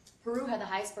Peru had the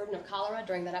highest burden of cholera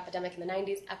during that epidemic in the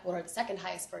 90s, Ecuador had the second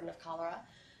highest burden of cholera.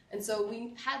 And so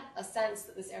we had a sense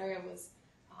that this area was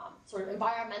sort of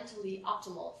environmentally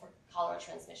optimal for cholera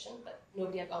transmission, but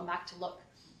nobody had gone back to look.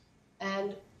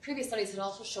 And previous studies had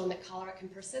also shown that cholera can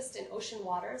persist in ocean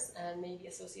waters and may be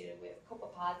associated with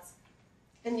copepods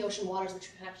in the ocean waters, which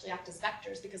can actually act as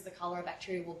vectors because the cholera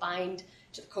bacteria will bind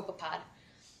to the copepod.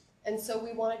 And so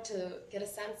we wanted to get a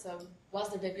sense of, was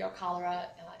there Vibrio cholera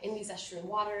in these estuarine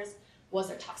waters? Was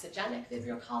there toxigenic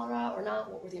Vibrio cholera or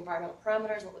not? What were the environmental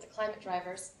parameters? What were the climate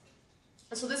drivers?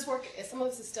 And so this work, some of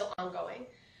this is still ongoing.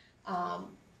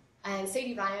 And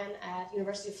Sadie Ryan at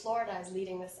University of Florida is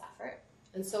leading this effort.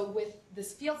 And so with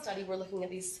this field study, we're looking at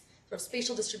these sort of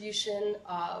spatial distribution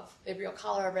of Vibrio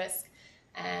cholera risk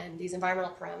and these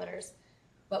environmental parameters.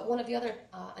 But one of the other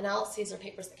analyses or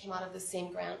papers that came out of this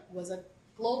same grant was a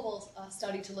global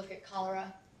study to look at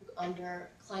cholera under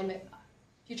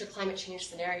future climate change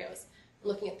scenarios,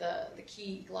 looking at the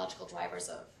key ecological drivers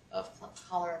of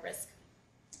cholera risk.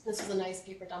 This was a nice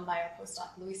paper done by our postdoc,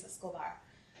 Luis Escobar.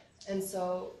 And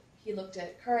so he looked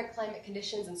at current climate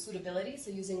conditions and suitability,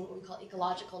 so using what we call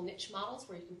ecological niche models,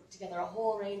 where you can put together a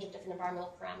whole range of different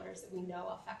environmental parameters that we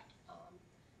know affect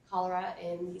cholera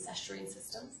in these estuarine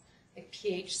systems, like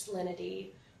pH,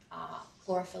 salinity,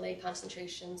 chlorophyll A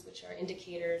concentrations, which are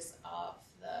indicators of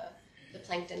the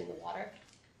plankton in the water.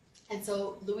 And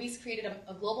so Luis created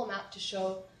a global map to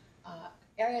show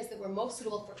areas that were most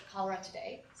suitable for cholera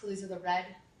today. So these are the red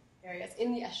areas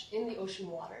in the ocean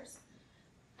waters.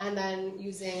 And then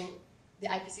using the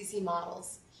IPCC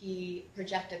models, he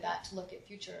projected that to look at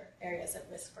future areas at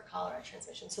risk for cholera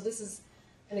transmission. So this is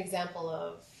an example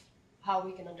of how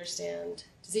we can understand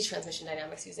disease transmission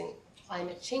dynamics using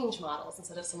climate change models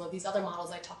instead of some of these other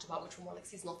models I talked about, which were more like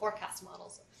seasonal forecast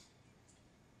models.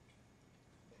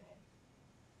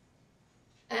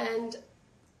 And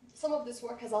some of this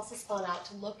work has also spun out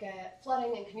to look at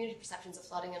flooding and community perceptions of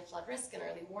flooding and flood risk and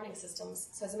early warning systems.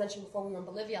 So as I mentioned before, we were in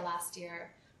Bolivia last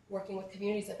year working with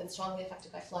communities that have been strongly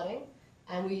affected by flooding.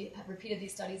 And we have repeated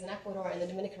these studies in Ecuador and the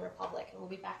Dominican Republic. And we'll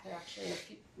be back there actually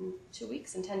in 2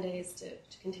 weeks and 10 days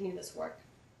to continue this work.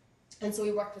 And so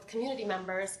we worked with community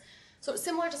members. So it's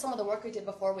similar to some of the work we did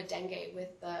before with dengue,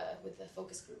 with the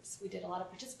focus groups. We did a lot of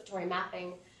participatory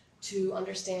mapping to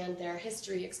understand their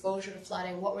history, exposure to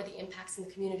flooding, what were the impacts in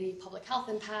the community, public health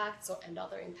impacts and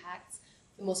other impacts,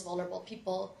 the most vulnerable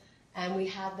people. And we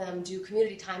had them do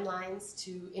community timelines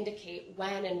to indicate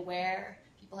when and where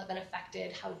people have been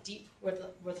affected, how deep were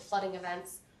the flooding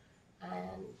events.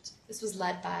 And this was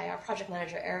led by our project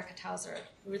manager, Erica Tauser,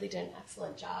 who really did an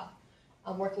excellent job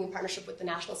working in partnership with the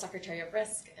National Secretary of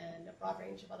Risk and a broad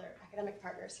range of other academic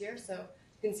partners here. So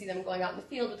you can see them going out in the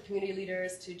field with community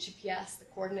leaders to GPS the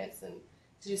coordinates and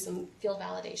to do some field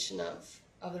validation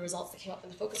of the results that came up in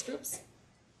the focus groups.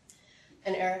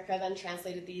 And Erica then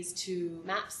translated these to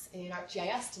maps in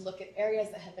ArcGIS to look at areas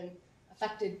that had been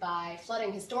affected by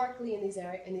flooding historically in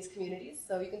these communities.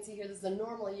 So you can see here this is a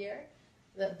normal year.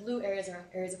 The blue areas are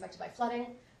areas affected by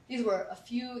flooding. These were a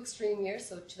few extreme years,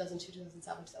 so 2002,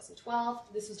 2007, 2012.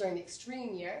 This was during the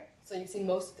extreme year, so you see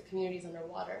most of the communities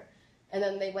underwater. And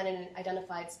then they went in and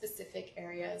identified specific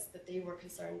areas that they were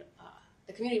concerned,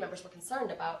 the community members were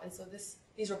concerned about. And so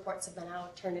these reports have been now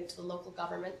turned into the local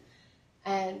government.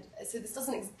 And so this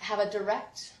doesn't have a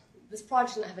direct, this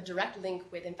project doesn't have a direct link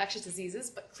with infectious diseases,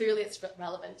 but clearly it's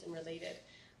relevant and related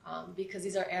because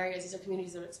these are areas, these are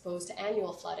communities that are exposed to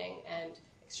annual flooding and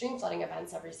extreme flooding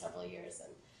events every several years.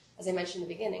 And as I mentioned in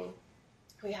the beginning,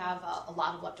 we have a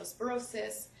lot of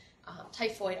leptospirosis,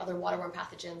 typhoid, other waterborne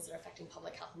pathogens that are affecting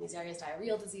public health in these areas,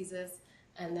 diarrheal diseases,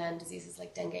 and then diseases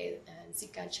like dengue and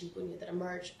Zika and chikungunya that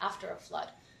emerge after a flood.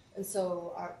 And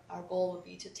so our goal would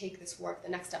be to take this work the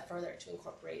next step further to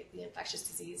incorporate the infectious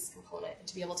disease component and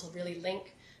to be able to really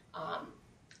link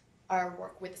our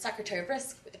work with the Secretary of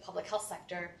Risk, with the public health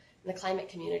sector, and the climate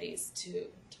communities to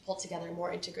pull together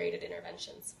more integrated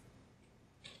interventions.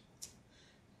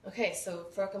 Okay, so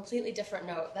for a completely different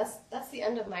note, that's the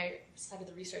end of my side of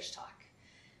the research talk.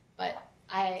 But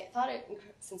I thought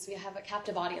since we have a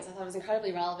captive audience, I thought it was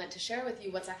incredibly relevant to share with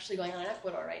you what's actually going on in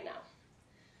Ecuador right now.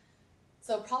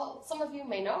 So some of you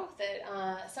may know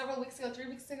that several weeks ago, 3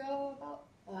 weeks ago,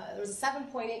 there was a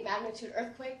 7.8 magnitude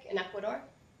earthquake in Ecuador.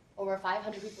 Over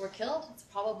 500 people were killed. It's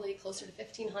probably closer to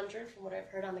 1,500 from what I've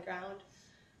heard on the ground.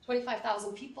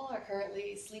 25,000 people are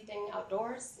currently sleeping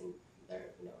outdoors in their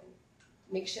in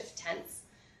makeshift tents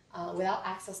without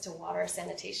access to water or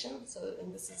sanitation.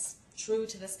 And this is true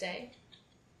to this day.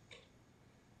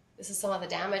 This is some of the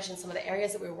damage in some of the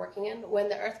areas that we were working in. When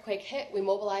the earthquake hit, we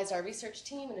mobilized our research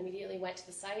team and immediately went to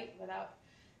the site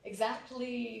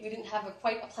we didn't have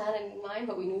quite a plan in mind,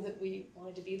 but we knew that we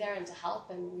wanted to be there and to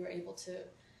help, and we were able to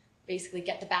basically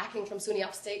get the backing from SUNY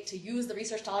Upstate to use the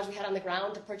research dollars we had on the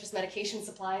ground to purchase medication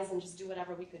supplies and just do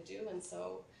whatever we could do. And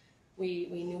so we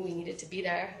knew we needed to be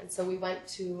there. And so we went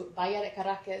to Bahia de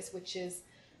Caracas, which is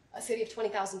a city of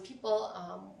 20,000 people,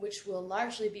 which will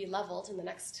largely be leveled in the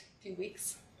next few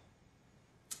weeks.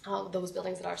 Those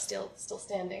buildings that are still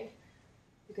standing.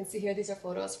 You can see here, these are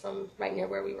photos from right near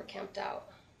where we were camped out.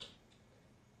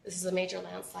 This is a major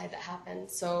landslide that happened.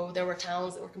 So there were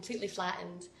towns that were completely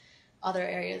flattened, other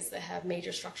areas that have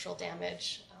major structural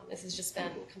damage. This has just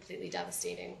been completely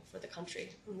devastating for the country.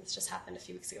 And this just happened a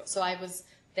few weeks ago. So I was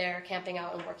there camping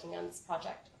out and working on this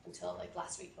project up until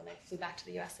last week when I flew back to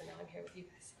the US, and now I'm here with you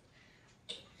guys.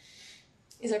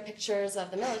 These are pictures of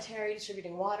the military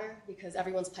distributing water because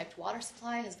everyone's piped water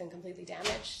supply has been completely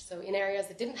damaged. So in areas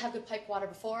that didn't have good piped water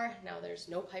before, now there's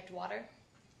no piped water.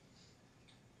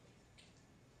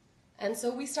 And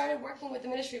so we started working with the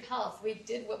Ministry of Health. We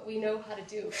did what we know how to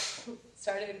do.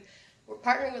 We're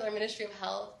partnering with our Ministry of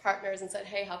Health partners and said,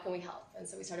 hey, how can we help? And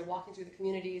so we started walking through the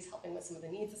communities, helping with some of the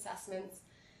needs assessments.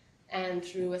 And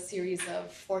through a series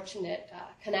of fortunate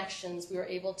connections, we were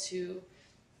able to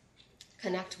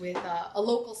connect with a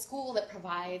local school that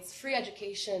provides free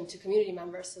education to community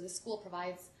members. So this school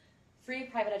provides free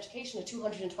private education to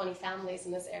 220 families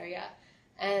in this area.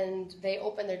 And they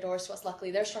opened their doors to us.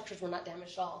 Luckily, their structures were not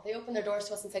damaged at all. They opened their doors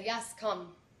to us and said, yes, come.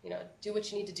 do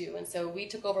what you need to do. And so we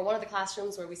took over one of the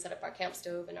classrooms where we set up our camp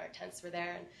stove and our tents were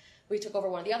there, and we took over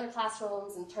one of the other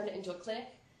classrooms and turned it into a clinic.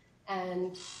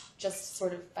 And just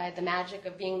sort of by the magic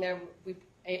of being there,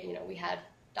 we had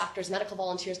doctors, medical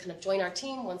volunteers kind of join our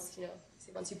team. Once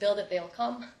you build it, they'll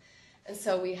come. And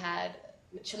so we had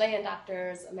Chilean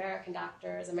doctors,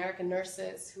 American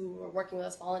nurses who were working with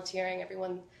us, volunteering,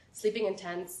 everyone sleeping in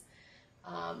tents,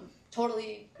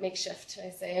 totally makeshift, I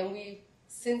say. And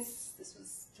since this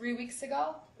was 3 weeks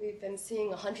ago, we've been seeing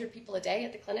 100 people a day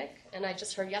at the clinic. And I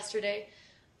just heard yesterday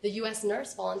the U.S.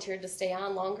 nurse volunteered to stay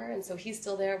on longer, and so he's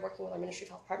still there working with our Ministry of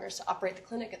Health partners to operate the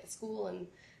clinic at the school, and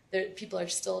people are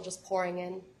still just pouring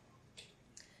in.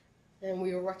 And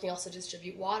we were working also to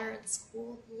distribute water at the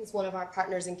school. Because one of our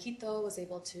partners in Quito was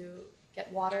able to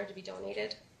get water to be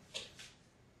donated.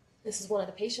 This is one of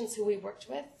the patients who we worked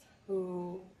with,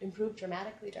 who improved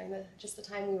dramatically during just the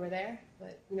time we were there.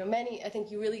 But I think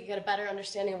you really get a better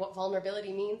understanding of what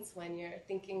vulnerability means when you're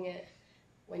thinking it.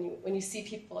 When you see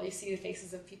people, you see the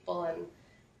faces of people, and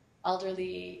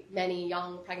elderly, many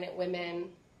young pregnant women,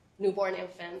 newborn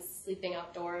infants sleeping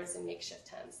outdoors in makeshift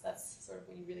tents. That's sort of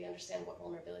when you really understand what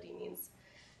vulnerability means.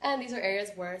 And these are areas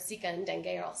where Zika and dengue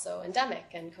are also endemic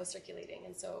and co-circulating,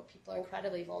 and so people are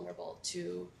incredibly vulnerable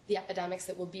to the epidemics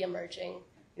that will be emerging,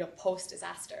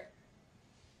 post-disaster.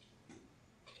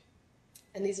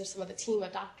 And these are some of the team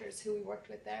of doctors who we worked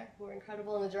with there, who were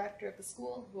incredible, and the director of the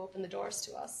school who opened the doors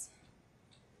to us.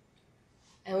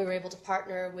 And we were able to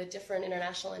partner with different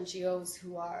international NGOs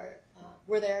who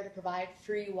were there to provide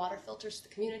free water filters to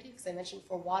the community, because I mentioned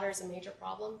before, water is a major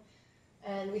problem.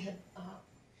 And we had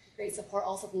great support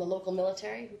also from the local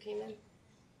military who came in.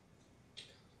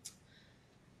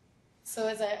 So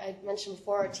as I mentioned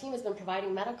before, our team has been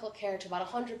providing medical care to about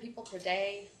 100 people per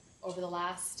day over the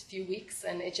last few weeks,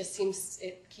 and it just seems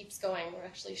it keeps going. We're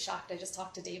actually shocked. I just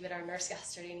talked to David, our nurse,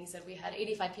 yesterday, and he said we had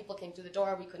 85 people came through the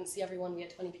door. We couldn't see everyone. We had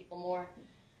 20 people more.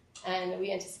 And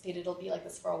we anticipated it'll be like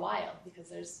this for a while because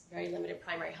there's very limited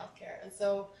primary health care. And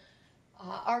so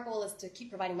our goal is to keep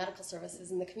providing medical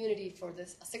services in the community for a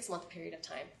 6-month period of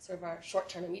time, sort of our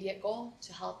short-term immediate goal,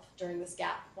 to help during this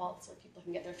gap while sort of people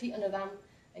can get their feet under them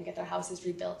and get their houses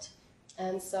rebuilt.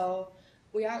 And so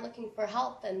we are looking for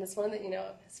help, and it's one of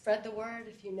the, spread the word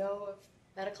if you know of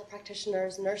medical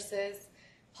practitioners, nurses,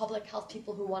 public health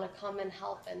people who want to come and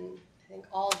help, and I think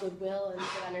all goodwill and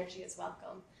good energy is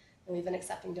welcome. And we've been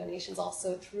accepting donations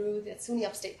also through the SUNY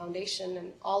Upstate Foundation,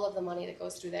 and all of the money that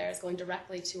goes through there is going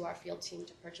directly to our field team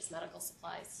to purchase medical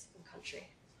supplies in country.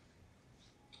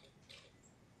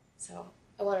 So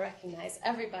I want to recognize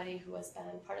everybody who has been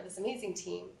part of this amazing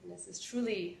team, and this is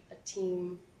truly a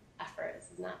team effort.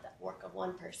 This is not the work of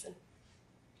one person.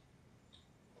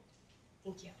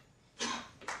 Thank you.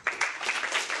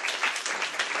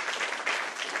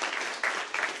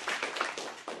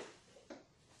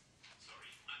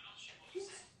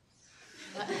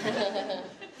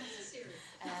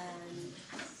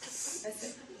 That's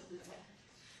it.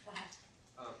 Go ahead.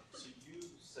 So you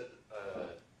said a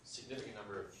significant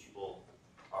number of people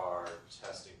are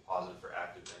testing positive for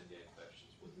active dengue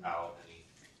infections without any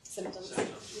symptoms or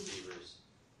fevers.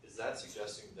 Is that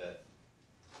suggesting that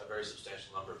a very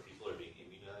substantial number of people are being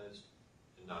immunized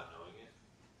and not knowing it?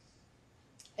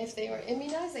 If they were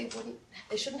immunized,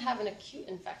 they shouldn't have an acute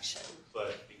infection.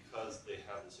 But because they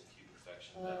have this acute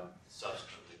infection, then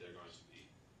subsequently they're going to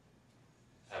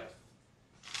have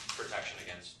protection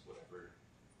against whatever.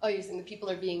 Oh, you're saying the people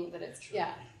are being that it's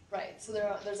yeah, right. So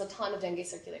there's a ton of dengue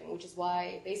circulating, which is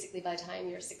why basically by the time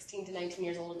you're 16 to 19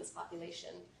 years old in this population,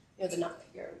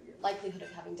 your likelihood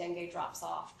of having dengue drops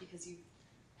off because you've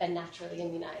been naturally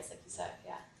immunized, like you said.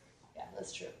 Yeah,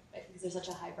 that's true. Right? Because there's such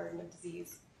a high burden of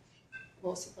disease,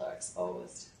 most people are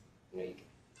exposed. By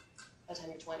the time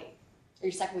you're 20, or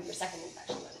your second infection by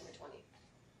the time you're 20.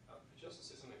 Could you also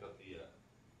say something about the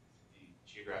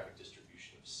geographic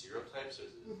distribution of serotypes?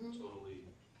 Is it totally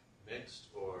mixed,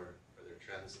 or are there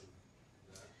trends in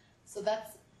that? So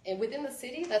that's within the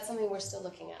city. That's something we're still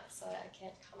looking at. So I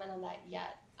can't comment on that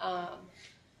yet.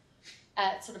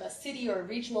 At sort of a city or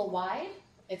regional wide,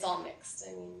 it's all mixed.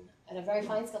 I mean, at a very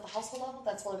fine scale, at the household level,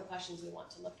 that's one of the questions we want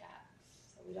to look at.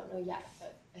 So we don't know yet,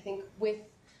 but I think with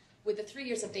the 3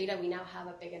 years of data, we now have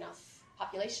a big enough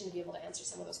population to be able to answer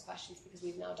some of those questions, because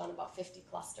we've now done about 50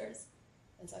 clusters.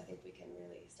 And so I think we can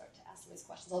really start to ask some of these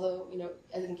questions. Although,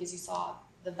 I think as you saw,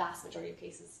 the vast majority of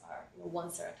cases are one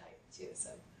serotype too.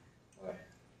 So,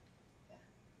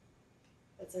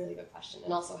 that's a really good question.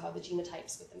 And also how the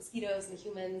genotypes with the mosquitoes and the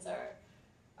humans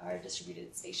are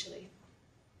distributed spatially.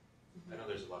 I know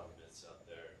there's a lot of myths out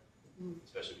there,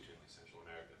 especially between Central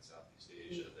America and Southeast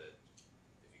Asia, that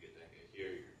if you get dengue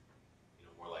here,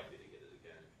 you're more likely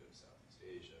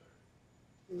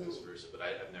vice versa, but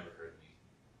I've never heard any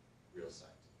real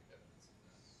scientific evidence of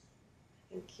that.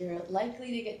 I think you're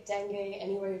likely to get dengue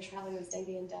anywhere you're traveling with dengue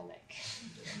endemic.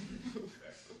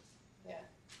 Yeah.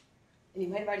 And you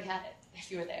might have already had it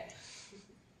if you were there.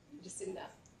 You just didn't know.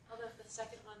 Although if the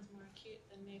second one's more acute,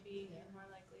 then maybe you're more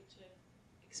likely to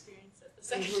experience it the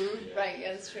second time. Yeah. Right,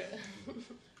 yeah, that's true.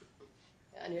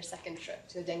 Yeah, on your second trip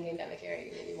to a dengue endemic area,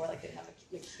 you may be more likely to have an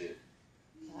acute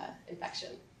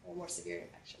infection or a more severe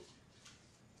infection.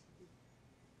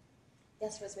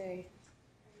 Yes, Rosemary?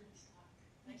 Very nice talk.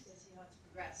 Nice to see how it's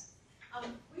progressed.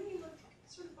 When you look,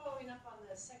 sort of following up on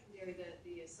the secondary,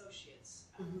 the associates,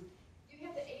 you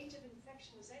had the age of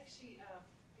infection was actually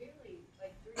barely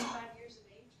like 35 years of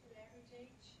age for the average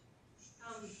age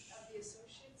of the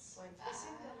associates. Going It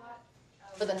seemed a lot.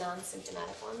 For the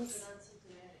non-symptomatic ones? The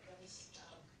non-symptomatic. That was,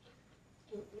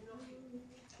 you know,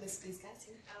 These guys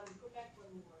here? go back one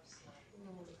more slide.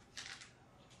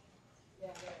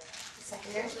 Yeah, there.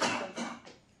 Secondary?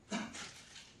 The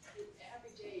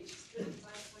average age is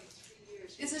 35.3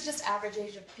 years. This is just average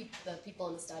age of the people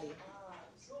in the study.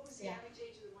 So what was the average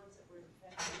age of the ones that were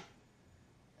infected?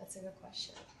 That's a good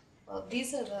question. Well,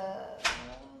 these are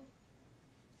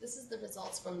this is the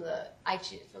results from the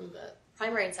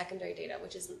primary and secondary data,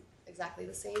 which isn't exactly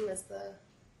the same as the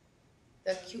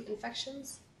acute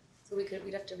infections. So we'd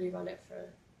have to rerun it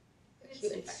for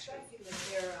acute It's infection. striking that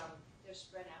they're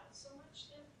spread out so much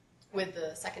then? With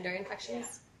the secondary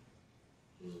infections?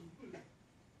 I'm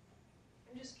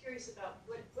just curious about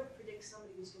what predicts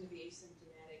somebody who's going to be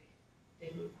asymptomatic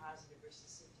dengue positive versus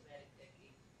symptomatic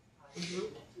dengue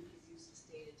positive. And if we could use this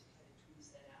data to kind of tweeze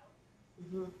that out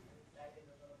and dive in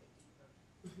a little bit deeper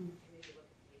and maybe look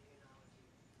at the immunology.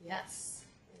 Yes,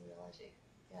 immunology.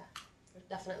 Yeah,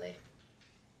 definitely.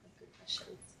 Good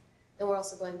questions. Then we're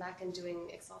also going back and doing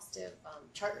exhaustive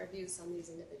chart reviews on these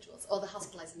individuals, or the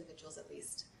hospitalized individuals at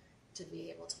least, to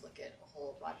be able to look at a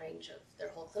whole broad range of their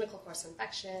whole clinical course of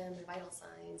infection, their vital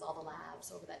signs, all the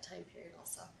labs over that time period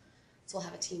also. So we'll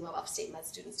have a team of upstate med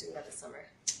students doing that this summer.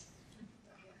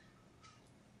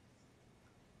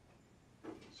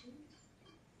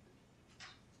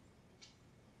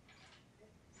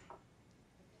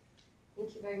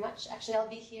 Thank you very much. Actually, I'll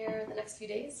be here the next few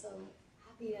days, so I'm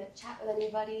happy to chat with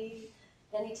anybody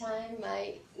anytime.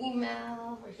 My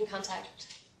email, or you can contact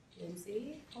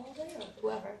Lindsay Holiday or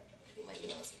whoever. I think my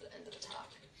email is at the end of the talk.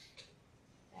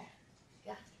 There.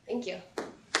 Yeah, thank you.